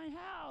on my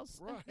house.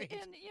 Right.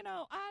 And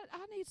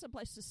I need some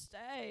place to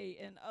stay.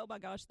 And, oh, my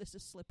gosh, this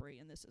is slippery,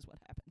 and this is what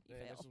happened. He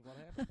fell. This is what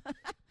happened.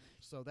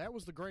 So that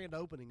was the grand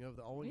opening of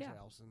the Owings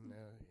House and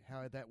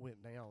how that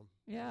went down.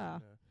 Yeah.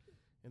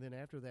 And then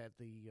after that,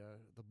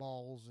 the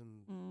balls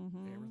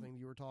and everything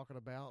you were talking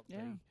about.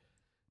 Yeah.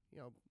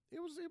 It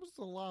was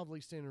the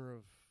lively center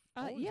of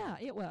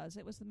it was.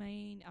 It was the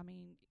main,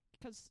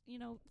 because,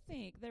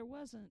 there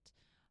wasn't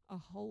a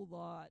whole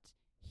lot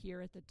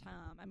here at the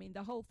time. I mean,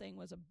 the whole thing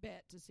was a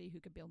bet to see who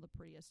could build the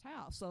prettiest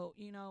house. So,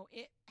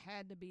 it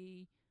had to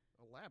be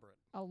elaborate.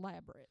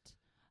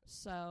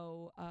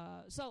 So,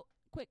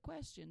 quick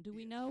question. Do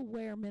we know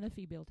where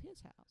Menifee built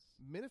his house?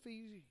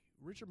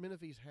 Richard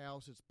Menifee's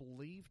house is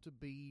believed to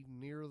be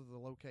near the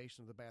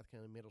location of the Bath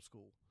County Middle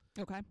School.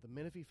 Okay. The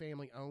Menifee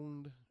family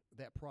owned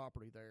that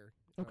property there,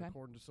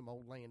 according to some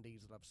old land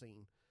deeds that I've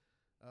seen.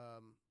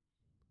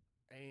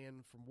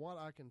 And from what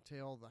I can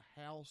tell,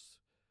 the house,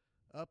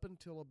 up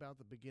until about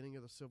the beginning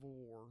of the Civil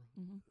War,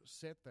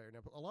 sat there. Now,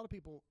 a lot of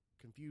people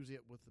confuse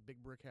it with the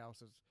big brick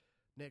houses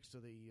next to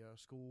the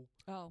school.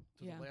 Oh,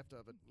 to the left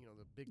of it,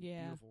 the big,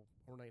 beautiful,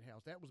 ornate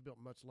house. That was built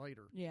much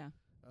later. Yeah.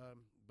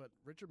 But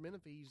Richard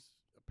Menifee's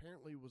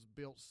apparently was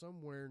built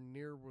somewhere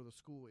near where the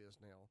school is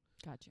now.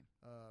 Gotcha.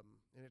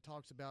 And it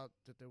talks about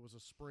that there was a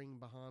spring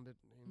behind it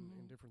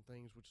and different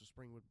things, which the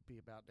spring would be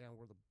about down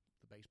where the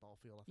baseball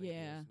field, I think,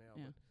 is now.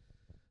 Yeah.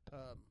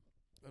 But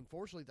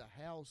unfortunately,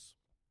 the house,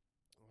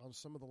 on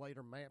some of the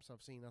later maps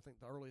I've seen, I think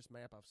the earliest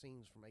map I've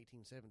seen is from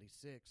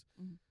 1876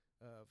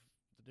 of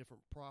the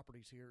different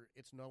properties here.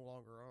 It's no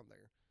longer on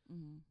there.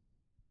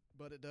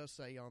 But it does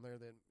say on there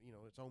that,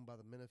 it's owned by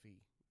the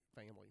Menifee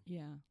family.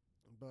 Yeah.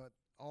 But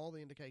all the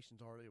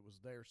indications are that it was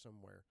there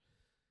somewhere.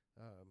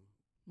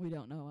 We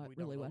don't know what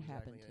exactly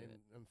happened to it.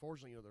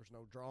 Unfortunately, there's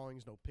no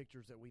drawings, no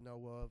pictures that we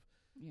know of.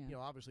 Yeah.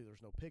 Obviously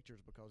there's no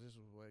pictures because this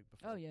was way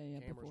before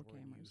cameras were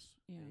in use.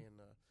 Yeah.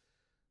 And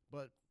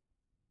but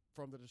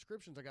from the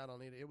descriptions I got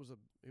on it, it was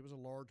a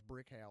large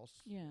brick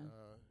house. Yeah.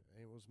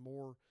 It was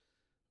more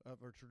of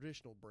a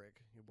traditional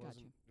brick. It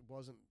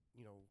wasn't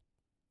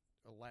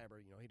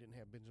elaborate. He didn't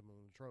have Benjamin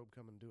Latrobe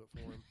come and do it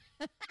for him.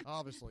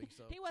 Obviously,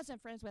 so he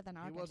wasn't friends with an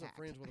architect. He wasn't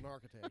friends with an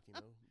architect,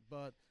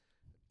 But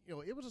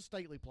it was a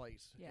stately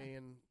place,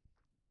 and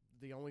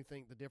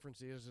the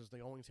difference is the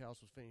Owings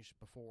House was finished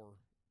before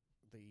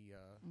the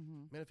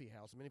Menifee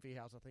House. The Menifee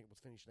House, I think, was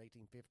finished in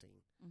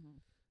 1815,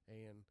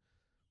 and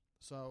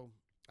so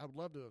I would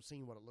love to have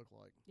seen what it looked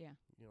like. Yeah,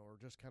 or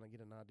just kind of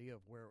get an idea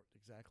of where it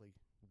exactly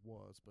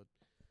was, but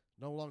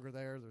no longer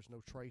there. There's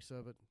no trace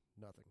of it.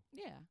 Nothing.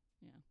 Yeah.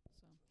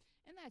 So,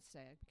 and that's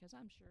sad because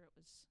I'm sure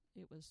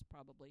it was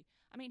probably.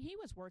 I mean, he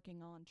was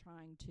working on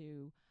trying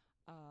to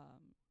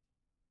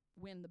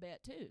win the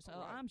bet too. So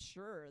I'm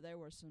sure there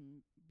were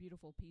some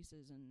beautiful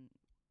pieces and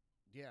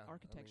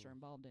architecture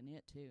involved in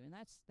it too. And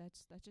that's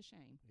a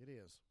shame. It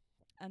is.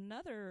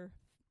 Another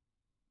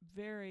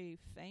very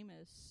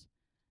famous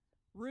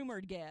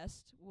rumored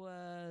guest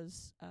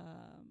was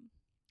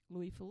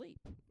Louis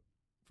Philippe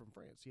from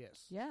France.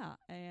 Yes. Yeah,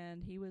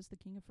 and he was the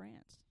King of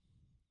France.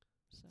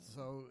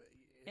 So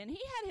and he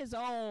had his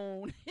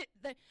own,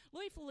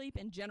 Louis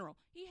Philippe in general,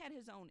 he had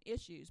his own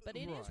issues, but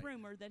it is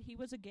rumored that he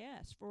was a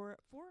guest for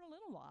a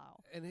little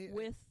while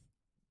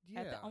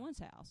at the Owings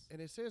House.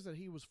 And it says that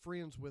he was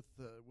friends with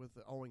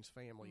the Owings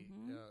family.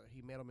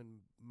 He met them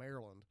in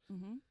Maryland.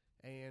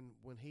 And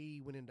when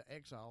he went into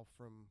exile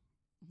from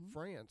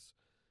France,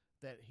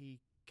 that he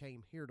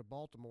came here to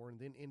Baltimore and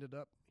then ended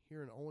up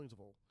here in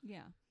Owingsville.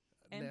 Yeah.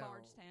 And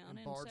Bardstown, and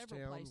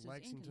several places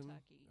Lexington, in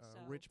Kentucky.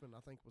 Richmond, I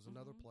think, was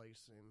another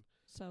place. And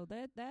so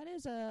that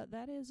is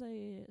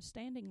a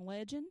standing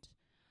legend.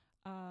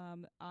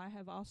 I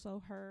have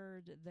also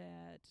heard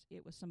that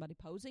it was somebody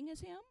posing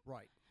as him.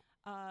 Right.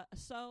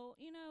 So,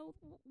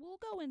 we'll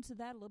go into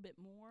that a little bit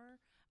more,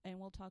 and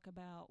we'll talk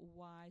about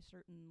why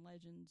certain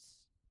legends.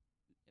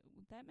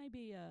 That's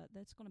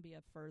going to be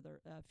a further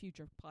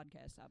future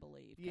podcast, I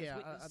believe.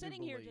 Yeah,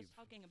 sitting here just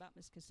talking about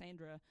Miss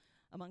Cassandra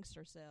amongst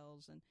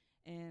ourselves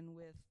and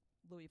with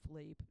Louis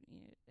Philippe,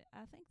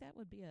 I think that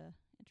would be a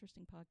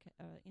interesting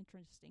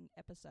interesting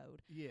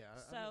episode. Yeah.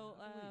 So,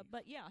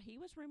 but yeah, he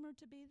was rumored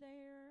to be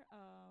there.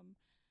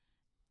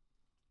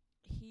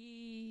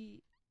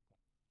 He,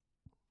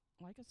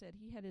 like I said,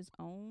 he had his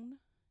own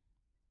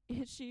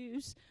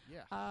issues.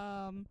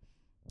 Yeah.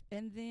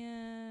 And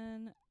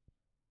then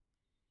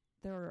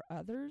there are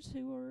others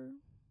who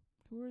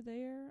were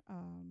there.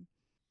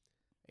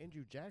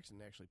 Andrew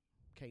Jackson actually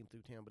came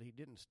through town, but he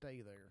didn't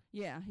stay there.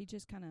 Yeah, he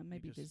just kind of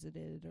maybe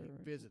visited.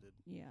 He visited.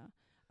 Yeah.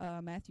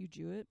 Matthew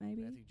Jewett,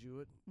 maybe. Matthew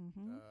Jewett.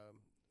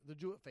 The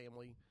Jewett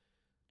family.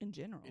 In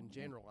general,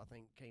 I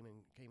think came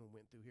and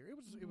went through here.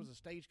 It was a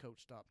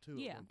stagecoach stop too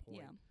at one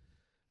point.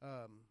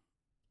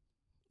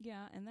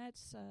 Yeah, and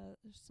that's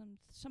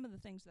some of the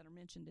things that are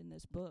mentioned in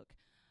this book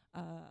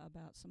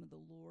about some of the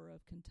lore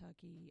of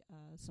Kentucky.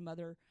 Some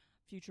other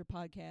future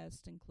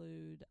podcasts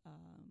include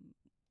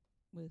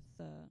with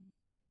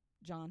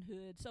John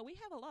Hood. So we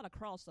have a lot of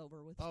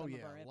crossover with some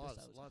of our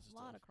episodes. Lots of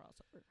lot of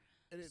crossover.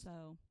 And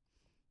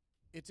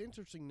it's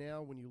interesting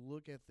now when you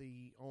look at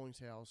the Owings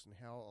House and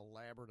how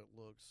elaborate it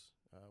looks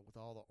with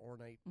all the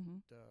ornate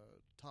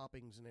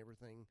toppings and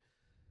everything.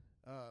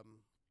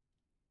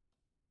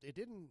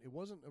 It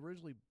wasn't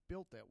originally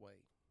built that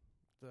way.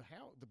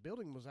 The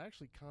building was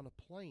actually kind of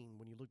plain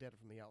when you looked at it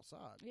from the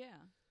outside.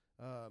 Yeah.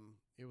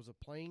 It was a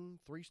plain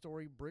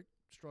 3-story brick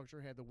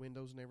structure, had the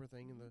windows and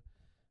everything, and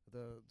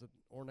the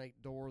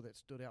ornate door that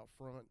stood out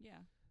front. Yeah.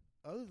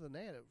 Other than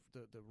that,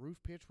 the roof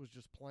pitch was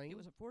just plain. It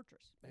was a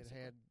fortress, basically.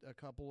 It had a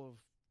couple of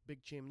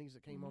big chimneys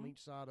that came on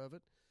each side of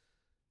it.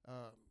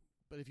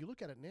 But if you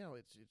look at it now,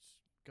 it's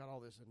got all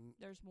this.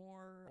 There's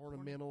more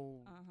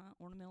ornamental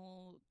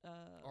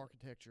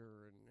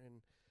architecture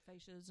and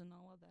fascias and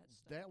all of that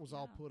stuff. That was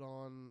all put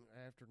on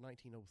after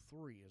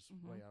 1903, is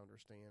the way I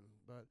understand.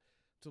 But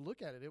to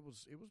look at it, it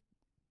was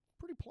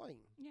pretty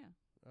plain. Yeah.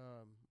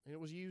 And it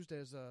was used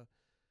as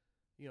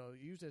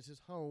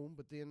his home.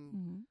 But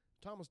then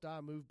Thomas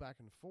Dye moved back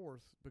and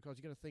forth because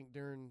you got to think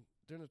during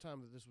the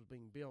time that this was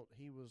being built,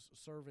 he was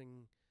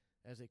serving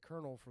as a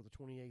colonel for the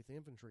 28th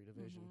Infantry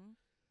Division.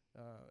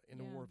 In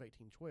the War of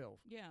 1812.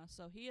 Yeah,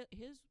 so he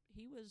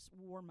was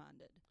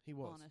war-minded. He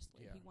was,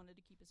 honestly. Yeah. He wanted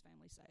to keep his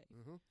family safe.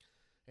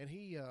 And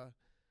he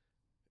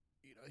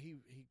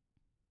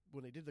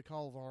when they did the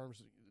call of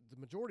arms, the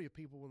majority of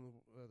people in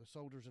the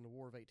soldiers in the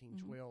War of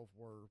 1812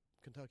 were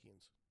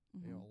Kentuckians.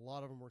 A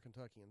lot of them were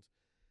Kentuckians,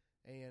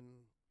 and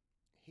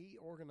he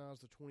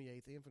organized the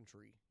 28th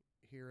Infantry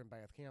here in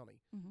Bath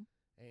County.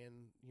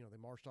 And they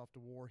marched off to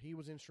war. He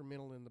was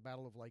instrumental in the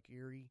Battle of Lake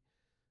Erie.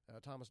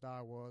 Thomas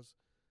Dye was.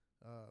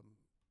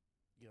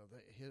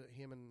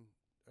 Him and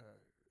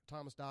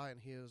Thomas Dye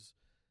and his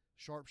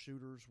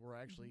sharpshooters were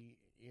actually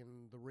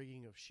in the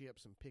rigging of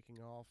ships and picking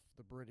off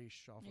the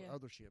British off of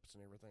other ships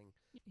and everything.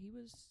 He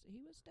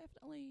was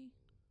definitely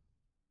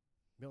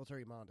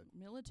military minded.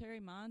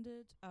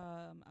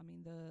 I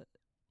mean,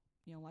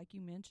 like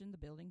you mentioned, the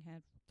building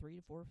had 3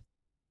 to 4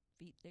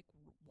 feet thick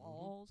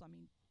walls. I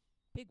mean,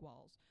 big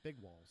walls. Big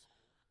walls.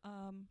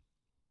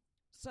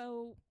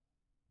 So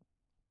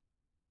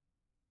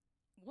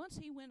once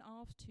he went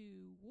off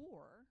to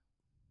war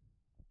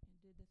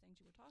and did the things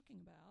you were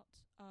talking about,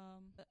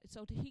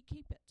 so did he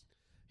keep it?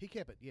 He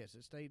kept it, yes.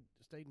 It stayed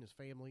in his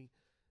family.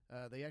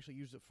 They actually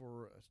used it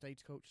for a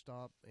stagecoach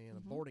stop and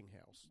a boarding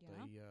house.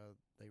 Yeah.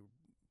 They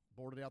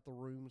boarded out the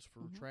rooms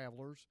for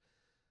travelers,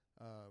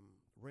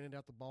 rented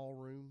out the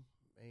ballroom,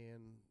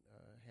 and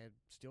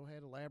still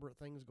had elaborate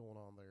things going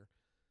on there.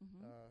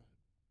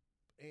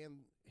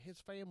 And his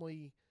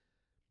family,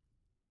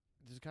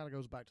 this kind of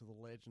goes back to the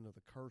legend of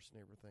the curse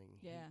and everything.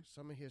 Yeah.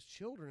 Some of his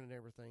children and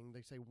everything,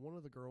 they say one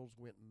of the girls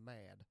went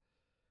mad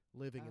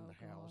living in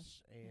the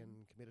house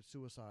and committed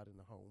suicide in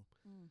the home.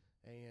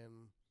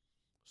 And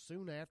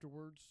soon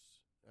afterwards,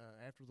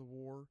 after the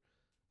war,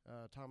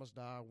 Thomas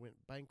Dye went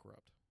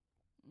bankrupt.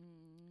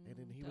 And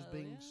then he was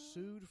being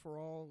sued for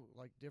all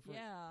different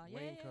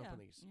land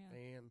companies.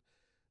 Yeah. And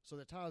so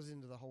that ties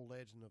into the whole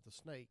legend of the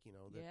snake, that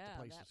the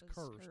place is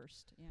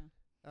cursed.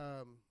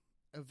 Yeah.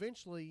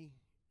 Eventually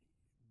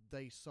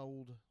they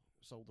sold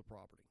the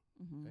property,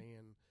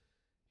 and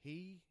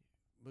he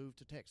moved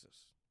to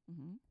Texas.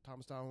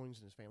 Thomas Dye Owings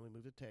and his family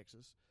moved to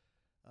Texas.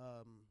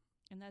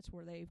 And that's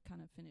where they've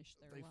kind of finished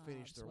their lives. They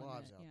finished their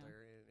lives out yeah,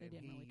 there. they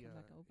didn't really come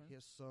back over.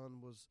 His son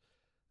was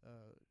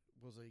a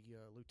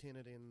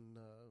lieutenant in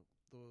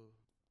the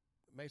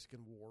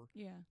Mexican War.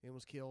 Yeah. And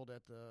was killed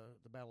at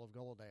the Battle of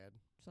Goledad.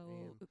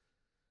 So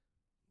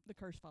the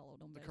curse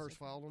followed him. The curse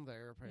followed him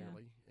there,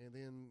 apparently. Yeah. And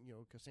then,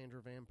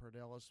 Cassandra Van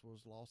Perdelis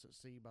was lost at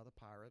sea by the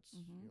pirates,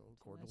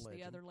 according to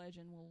legend. The other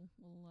legend we'll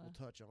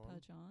touch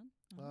on.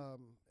 Uh-huh.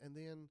 And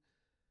then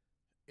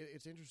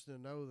it's interesting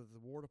to know that the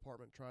War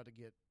Department tried to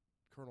get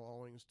Colonel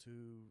Owings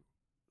to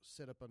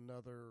set up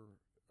another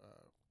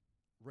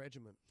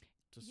regiment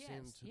to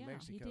send to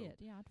Mexico. He did.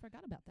 Yeah, I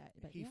forgot about that.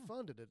 But he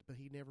funded it, but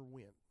he never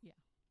went. Yeah.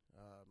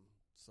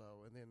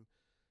 And then...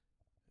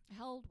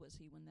 How old was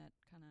he when that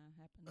kind of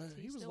happened?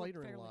 He was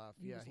later in life.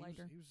 He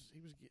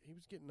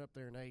was getting up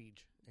there in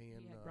age,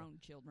 and he had grown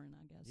children,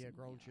 I guess. Yeah,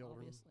 grown children,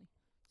 obviously.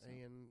 So.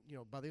 And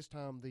by this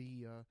time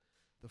the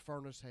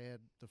furnace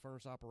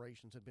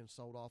operations had been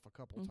sold off a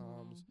couple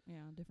times.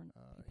 Yeah, different.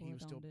 He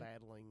was still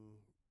battling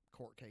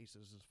court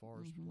cases as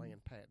far as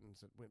land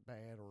patents that went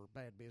bad or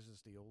bad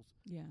business deals.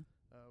 Yeah.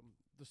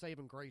 The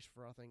saving grace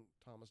for I think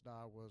Thomas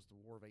Dye was the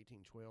War of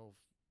 1812.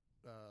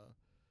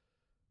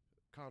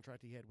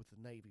 Contract he had with the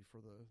Navy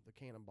for the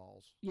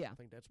cannonballs. Yeah, I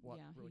think that's what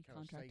really kind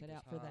of contracted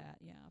out for that.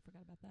 Yeah, I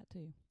forgot about that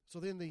too. So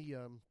then the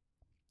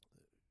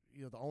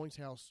Owings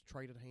House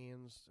traded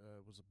hands.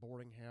 Was a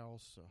boarding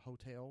house, a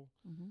hotel,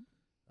 and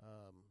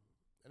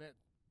that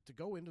to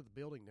go into the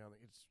building down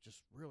there, it's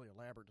just really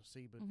elaborate to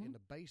see. But in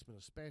the basement,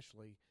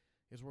 especially,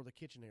 is where the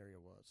kitchen area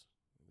was.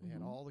 They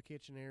had all the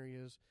kitchen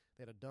areas.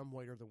 They had a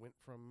dumbwaiter that went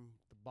from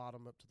the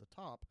bottom up to the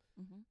top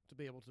to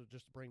be able to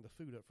just bring the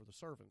food up for the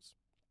servants.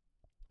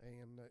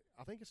 And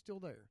I think it's still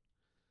there.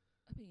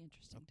 That'd be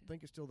interesting. I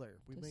think it's still there.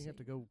 We may have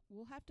to go.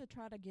 We'll have to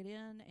try to get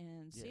in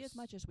and see as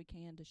much as we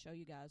can to show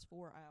you guys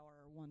for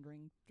our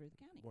wandering through the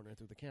county. Wandering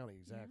through the county,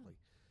 exactly.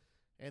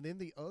 Yeah. And then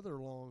the other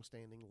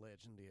long-standing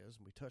legend is,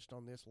 and we touched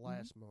on this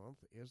last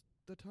month, is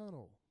the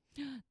tunnel.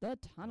 The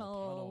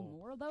tunnel.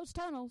 More of those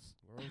tunnels.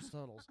 More of those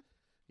tunnels.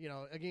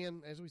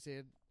 Again, as we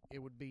said, it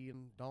would be a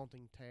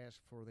daunting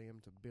task for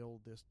them to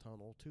build this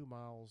tunnel 2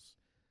 miles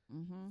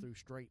through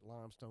straight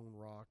limestone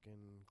rock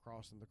and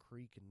crossing the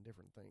creek and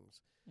different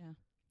things. Yeah.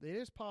 It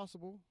is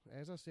possible.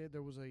 As I said,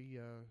 there was a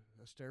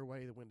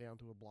stairway that went down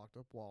to a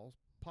blocked-up wall.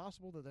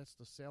 Possible that that's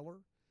the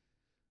cellar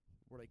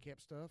where they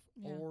kept stuff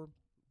or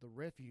the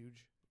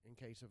refuge in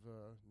case of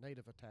a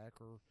native attack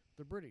or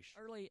the British.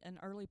 An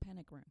early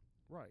panic room.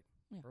 Right.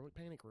 Yeah. Early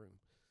panic room.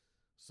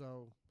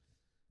 So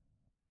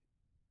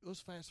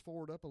let's fast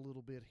forward up a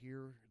little bit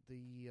here.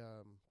 In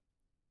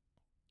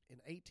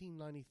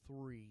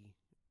 1893...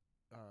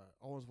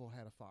 Owingsville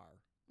had a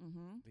fire.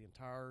 The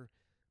entire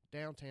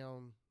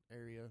downtown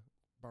area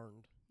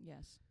burned.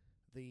 Yes.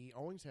 The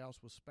Owings House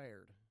was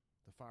spared.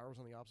 The fire was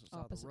on the opposite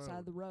side of the road. Opposite side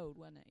of the road,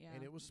 wasn't it? Yeah.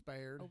 And it was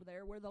spared. Over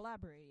there where the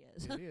library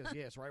is. It is,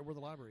 yes, right where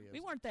the library is. We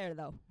weren't there,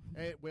 though.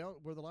 Where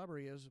the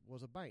library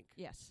was a bank.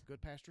 Yes.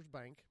 Good Pastures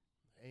Bank.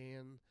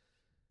 And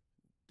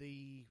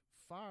the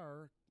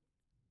fire,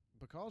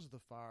 because of the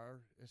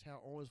fire, is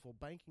how Owingsville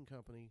Banking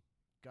Company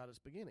got its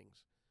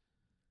beginnings.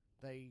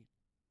 They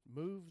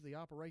moved the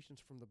operations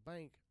from the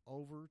bank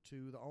over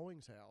to the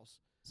Owings House.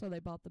 So they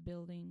bought the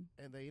building.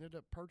 And they ended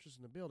up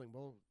purchasing the building.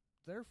 Well,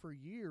 there for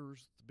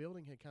years, the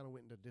building had kind of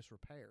went into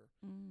disrepair.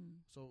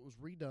 So it was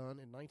redone.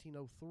 In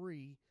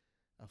 1903,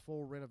 a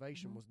full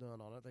renovation was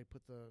done on it. They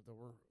put there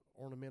were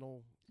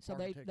ornamental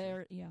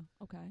architecture.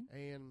 Okay.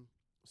 And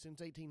since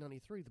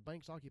 1893, the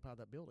bank's occupied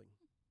that building.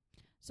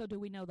 So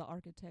do we know the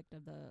architect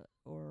of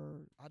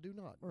I do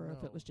not. Or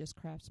if it was just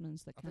craftsmen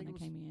that kind of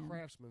came in? I think it was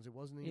craftsmen. It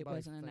wasn't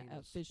anybody famous. It wasn't an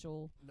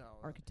official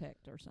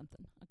architect or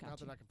something. Not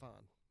that I can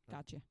find.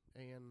 Gotcha.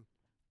 And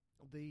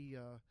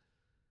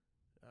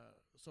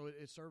so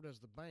it served as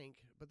the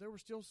bank, but there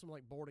was still some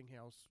like boarding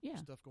house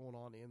stuff going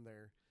on in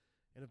there.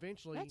 And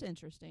eventually... That's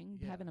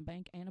interesting, having a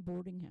bank and a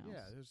boarding house.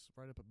 Yeah, it was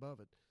right up above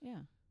it.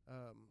 Yeah.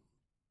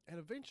 And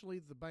eventually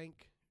the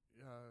bank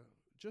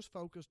just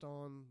focused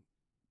on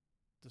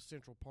the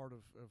central part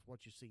of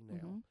what you see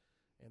now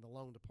and the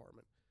loan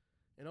department.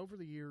 And over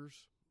the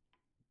years,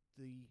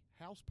 the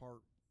house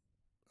part,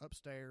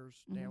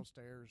 upstairs,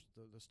 downstairs,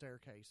 the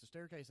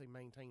staircase they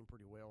maintained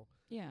pretty well.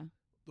 Yeah.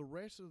 The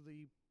rest of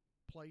the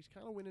place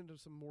kind of went into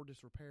some more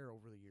disrepair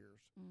over the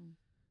years.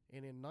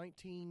 And in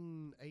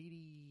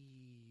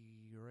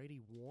 1980 or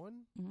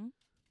 81,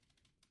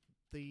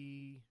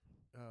 the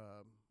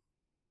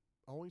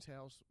Owings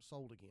House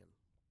sold again.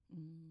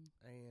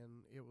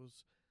 And it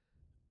was,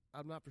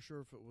 I'm not for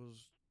sure if it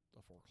was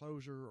a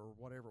foreclosure or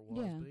whatever it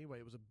was, but anyway,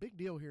 it was a big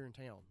deal here in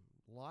town.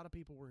 A lot of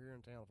people were here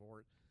in town for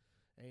it.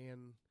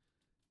 And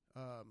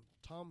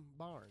Tom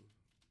Byron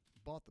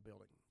bought the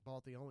building,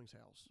 bought the Owings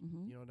House.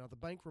 Now the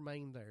bank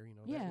remained there,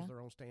 that was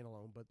their own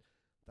standalone, but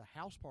the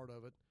house part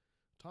of it,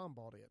 Tom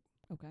bought it.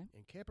 Okay.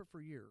 And kept it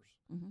for years.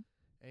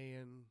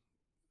 And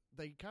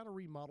they kind of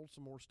remodeled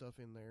some more stuff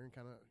in there and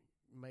kind of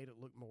made it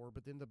look more,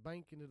 but then the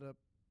bank ended up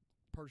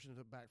purchasing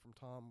it back from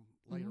Tom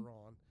later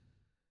on,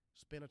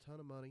 spent a ton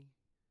of money,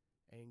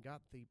 and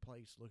got the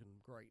place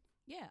looking great.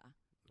 Yeah.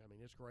 I mean,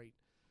 it's great.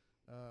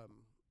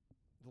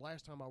 The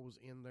last time I was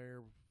in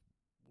there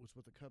was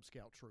with the Cub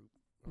Scout troop,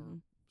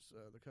 or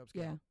the Cub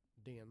Scout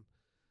den,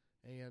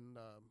 and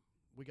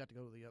we got to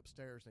go to the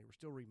upstairs. They were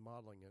still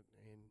remodeling it,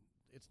 and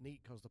it's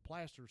neat because the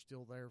plaster's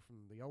still there from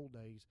the old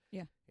days.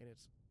 Yeah, and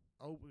it's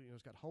open.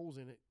 It's got holes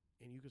in it,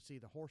 and you can see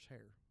the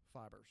horsehair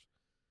fibers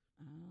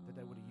that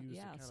they would have used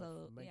to kind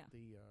of make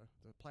the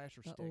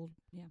plaster stick.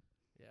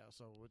 Yeah,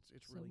 so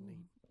it's really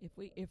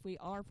neat. If we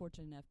are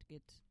fortunate enough to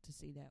get to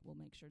see that, we'll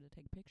make sure to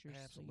take pictures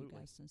so you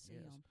guys can see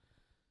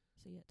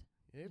see it.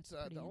 It's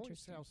the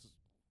Owings House is,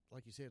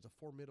 like you said, it's a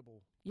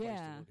formidable place to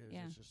look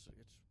at.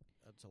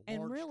 It's a large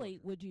and really,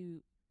 structure. would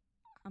you?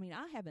 I mean,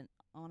 I haven't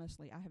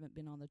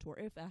been on the tour.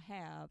 If I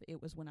have,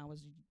 it was when I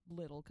was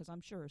little, because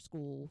I'm sure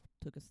school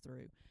took us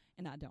through,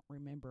 and I don't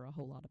remember a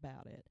whole lot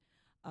about it.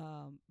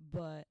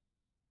 But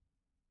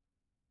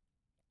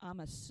I'm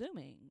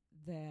assuming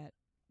that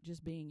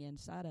just being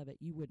inside of it,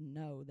 you wouldn't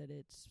know that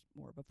it's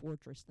more of a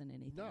fortress than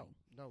anything. No.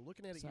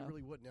 Looking at it, you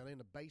really wouldn't. Now, in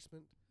the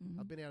basement,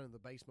 I've been out in the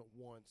basement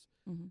once,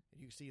 and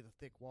you can see the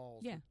thick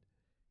walls. Yeah.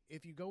 But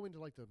if you go into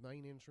like the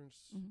main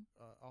entrance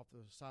off the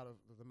side of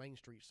the Main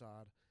Street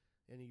side,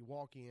 and you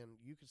walk in,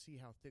 you can see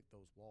how thick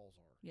those walls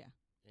are. Yeah.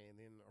 And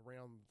then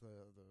around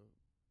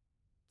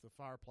the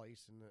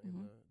fireplace and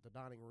the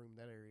dining room,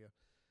 that area,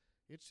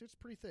 it's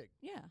pretty thick.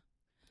 Yeah.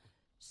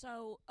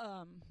 So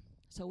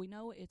so we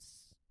know it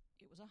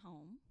was a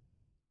home,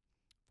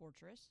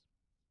 fortress,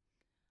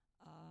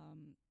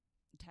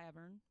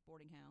 tavern,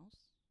 boarding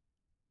house,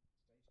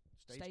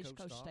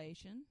 stagecoach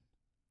station,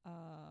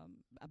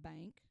 a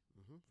bank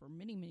for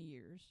many, many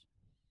years,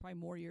 probably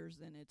more years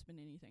than it's been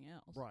anything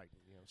else. Right,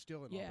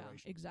 still in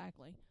operation. Yeah,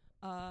 exactly.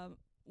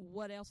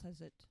 What else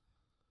has it?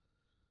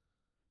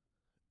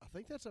 I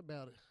think that's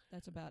about it.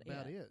 That's about it.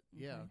 Okay.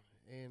 Yeah.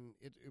 And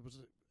it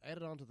was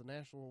added onto the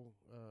National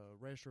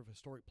Register of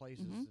Historic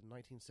Places in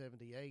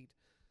 1978.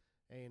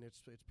 And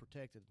it's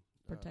protected.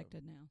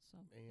 Protected now. So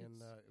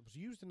and it was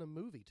used in a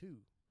movie too.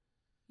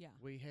 Yeah,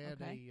 we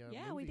had a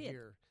movie we did.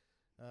 Here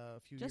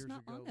a few Just years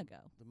not ago. long ago.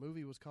 The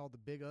movie was called The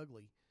Big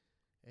Ugly,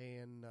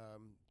 and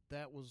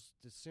that was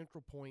the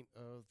central point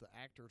of the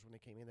actors when they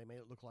came in. They made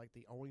it look like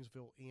the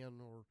Owingsville Inn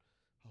or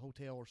a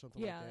hotel or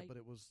something like that, but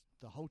it was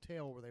the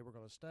hotel where they were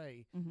going to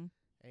stay.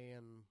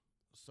 And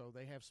so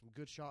they have some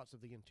good shots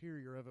of the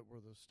interior of it, where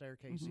the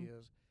staircase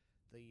is,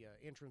 the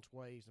entrance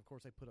ways. And of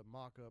course, they put a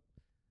mock-up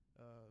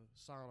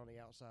sign on the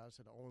outside that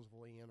said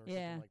Owingsville Inn or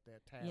something like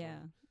that. Tavern. Yeah,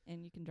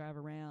 and you can drive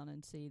around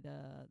and see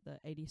the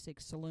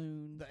 86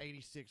 Saloon. The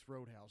 86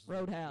 Roadhouse.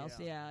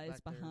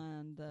 It's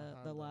behind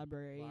the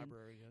library.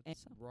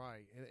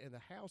 Right. And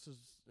the house is,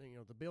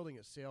 the building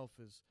itself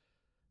is,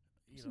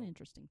 it's an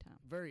interesting time.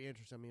 Very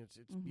interesting. I mean, it's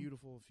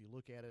beautiful if you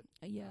look at it.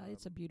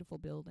 It's a beautiful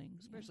building.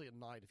 Especially at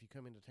night, if you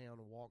come into town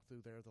and walk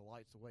through there, the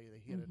lights, the way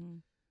they hit it,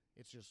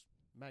 it's just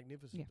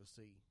magnificent to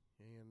see.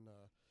 And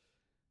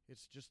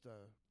it's just an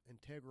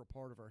integral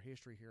part of our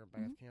history here in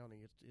Bath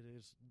County. It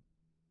is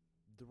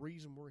the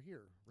reason we're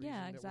here.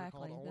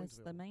 Exactly. That's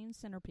the main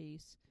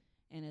centerpiece,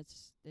 and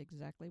it's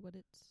exactly what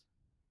it's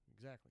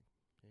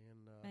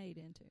made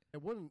into.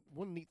 And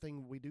one neat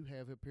thing we do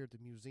have up here at the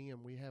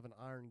museum, we have an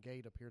iron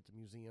gate up here at the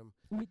museum.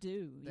 We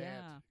do,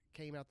 that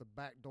came out the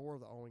back door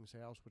of the Owings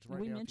House, which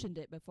right we now mentioned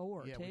it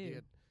before, too. We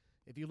did.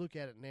 If you look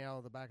at it now,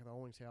 the back of the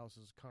Owings House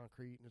is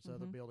concrete, and it's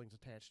other buildings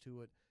attached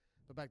to it.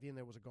 But back then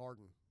there was a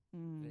garden,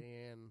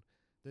 and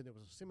then there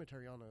was a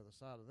cemetery on the other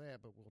side of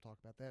that, but we'll talk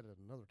about that at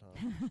another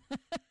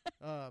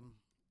time.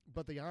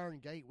 But the iron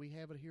gate, we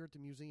have it here at the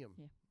museum.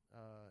 Yeah.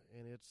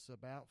 And it's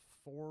about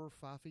 4 or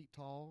 5 feet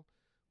tall,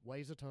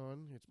 weighs a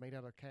ton. It's made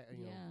out of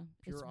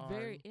pure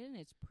iron. And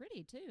it's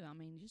pretty, too. I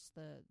mean, just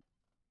the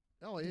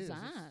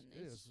design.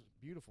 It is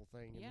a beautiful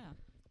thing. Yeah.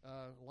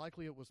 And,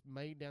 likely it was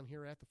made down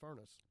here at the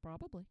furnace.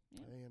 Probably,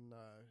 yeah. And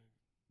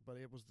but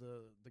it was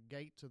the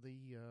gate to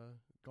the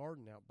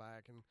garden out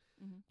back, and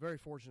very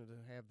fortunate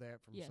to have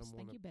that from someone. Yes,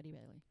 thank you, Betty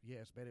Bailey.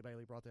 Yes, Betty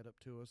Bailey brought that up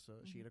to us.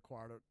 She had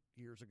acquired it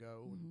years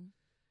ago, and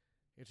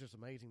it's just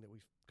amazing that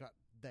we've got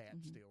that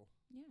still.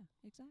 Yeah,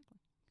 exactly.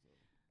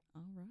 So.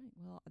 All right.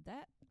 Well,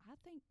 that, I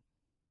think,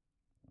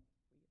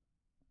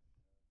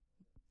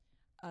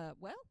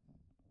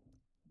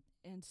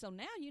 and so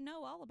now you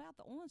know all about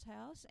the Owings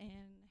House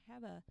and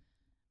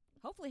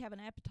hopefully have an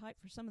appetite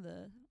for some of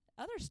the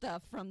other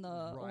stuff from the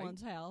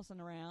Owings House and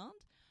around.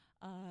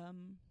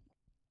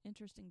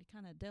 Interesting to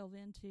kind of delve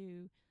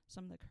into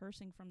some of the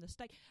cursing from the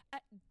stake.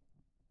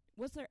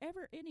 Was there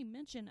ever any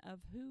mention of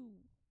who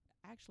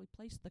actually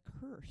placed the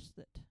curse?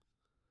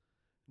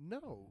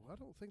 No, I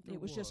don't think there was.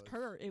 It was just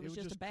It was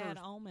just a bad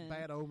omen.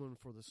 Bad omen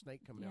for the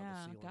snake coming out of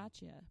the ceiling. Yeah,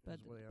 gotcha. But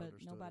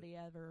nobody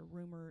ever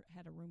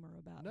had a rumor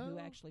about who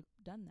actually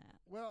done that.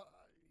 Well,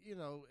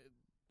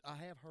 I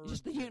have heard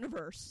just the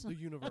universe. The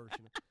universe.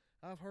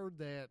 I've heard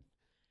that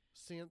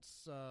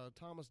since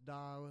Thomas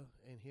Dye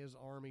and his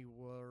army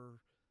were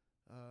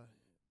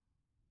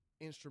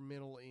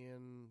instrumental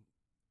in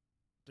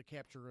the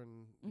capture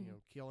and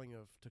killing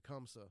of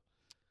Tecumseh,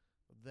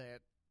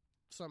 that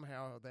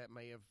somehow that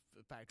may have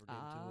factored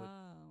into it.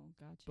 Oh,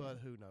 gotcha. Gotcha. But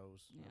who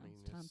knows? Yeah, I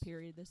mean, time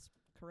period this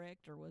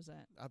correct, or was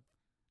that?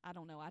 I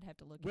don't know. I'd have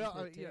to look well,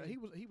 into it too. yeah,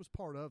 he was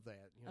part of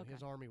that. You know, Okay.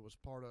 His army was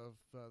part of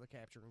the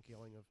capture and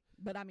killing of.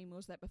 But I mean,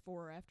 was that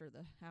before or after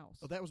the house?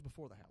 Oh, that was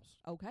before the house.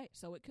 Okay,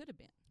 so it could have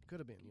been. Could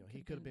have been. You know,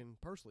 he could have been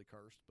personally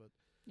cursed, but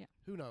yeah,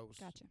 who knows?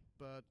 Gotcha.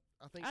 But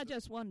I think I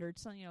just wondered.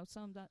 So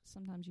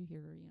sometimes you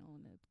hear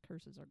when the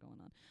curses are going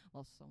on.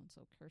 Well, so and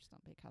so cursed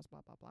them because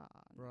blah blah blah.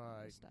 And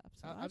all this stuff.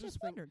 So I just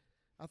wondered.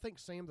 I think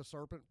Sam the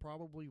Serpent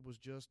probably was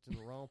just in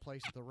the wrong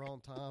place at the wrong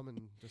time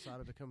and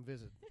decided to come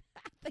visit.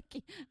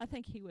 I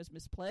think he was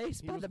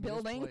misplaced by the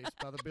building. Misplaced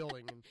by the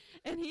building,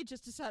 and he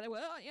just decided,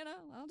 well,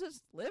 I'll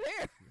just live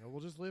here.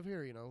 We'll just live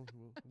here.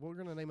 We're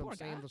going to name him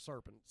Sam the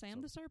Serpent.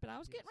 Sam the Serpent. I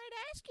was getting ready to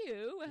ask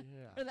you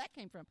where that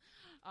came from.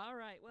 All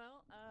right.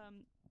 Well,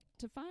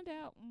 to find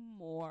out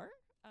more,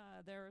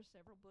 there are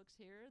several books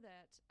here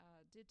that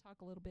did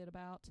talk a little bit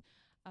about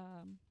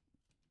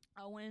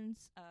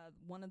Owens.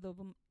 One of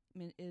them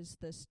is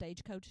the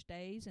Stagecoach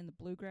Days in the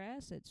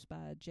Bluegrass. It's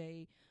by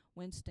J.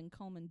 Winston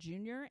Coleman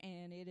Jr.,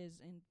 and it is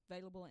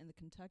available in the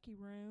Kentucky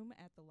Room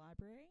at the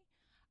library.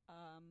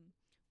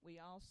 We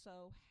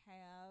also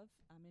have,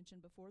 I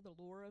mentioned before, The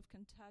Lure of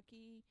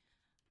Kentucky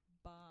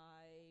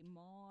by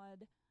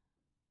Maud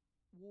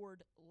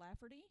Ward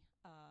Lafferty.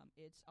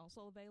 It's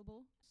also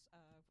available.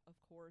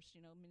 Of course,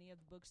 many of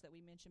the books that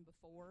we mentioned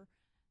before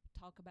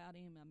talk about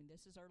him. I mean,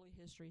 this is early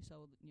history,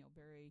 so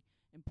very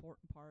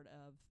important part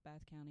of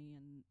Bath County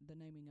and the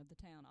naming of the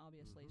town,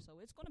 obviously. Mm-hmm.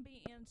 So it's going to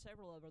be in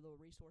several of the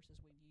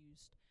resources we've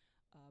used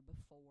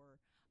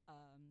before.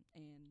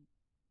 And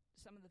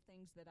some of the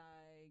things that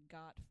I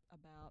got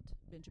about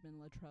Benjamin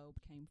Latrobe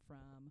came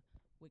from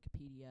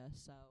Wikipedia.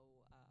 So,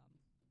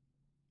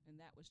 and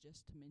that was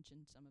just to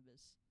mention some of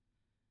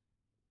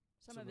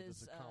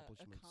his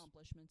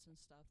accomplishments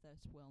and stuff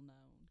that's well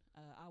known.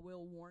 I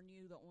will warn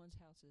you that Owings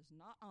House is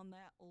not on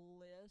that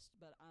list,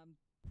 but I'm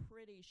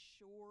pretty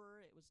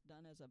sure it was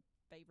done as a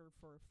favor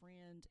for a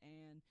friend,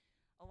 and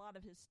a lot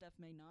of his stuff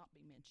may not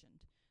be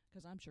mentioned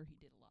because I'm sure he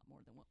did a lot more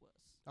than what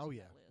was on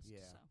that list.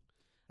 Yeah. So.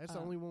 That's the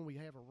only one we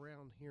have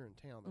around here in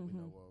town that we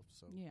know of.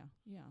 So yeah.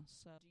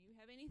 So, do you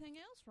have anything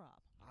else,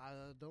 Rob?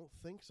 I don't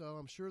think so.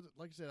 I'm sure that,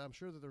 like I said,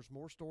 there's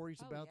more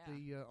stories about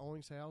the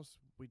Owings House.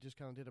 We just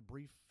kind of did a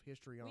brief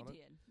history on it. We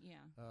did,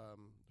 yeah.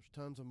 There's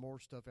tons of more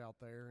stuff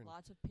out there, and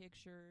lots of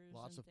pictures.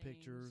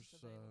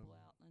 Available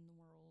out in the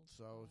world.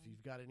 So if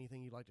you've got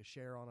anything you'd like to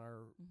share on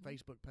our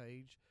Facebook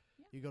page,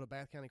 you go to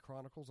Bath County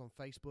Chronicles on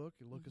Facebook.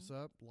 You look us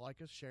up,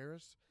 like us, share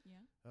us.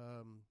 Yeah.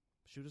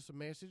 Shoot us a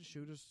message.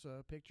 Shoot us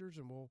pictures,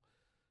 and we'll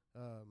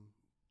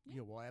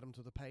add them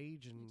to the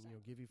page and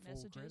give you full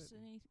credit.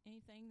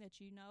 Anything that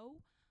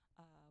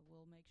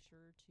we'll make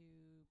sure to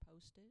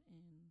post it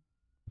and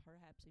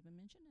perhaps even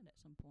mention it at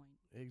some point.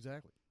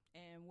 Exactly.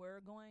 And we're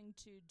going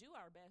to do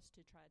our best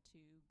to try to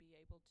be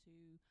able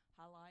to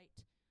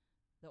highlight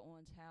the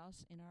Owens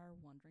House in our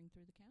wandering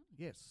through the county.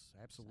 Yes,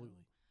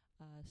 absolutely.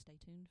 So, stay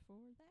tuned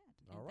for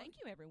that. All right. Thank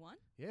you, everyone.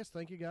 Yes,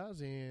 thank you, guys,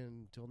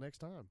 and until next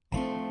time.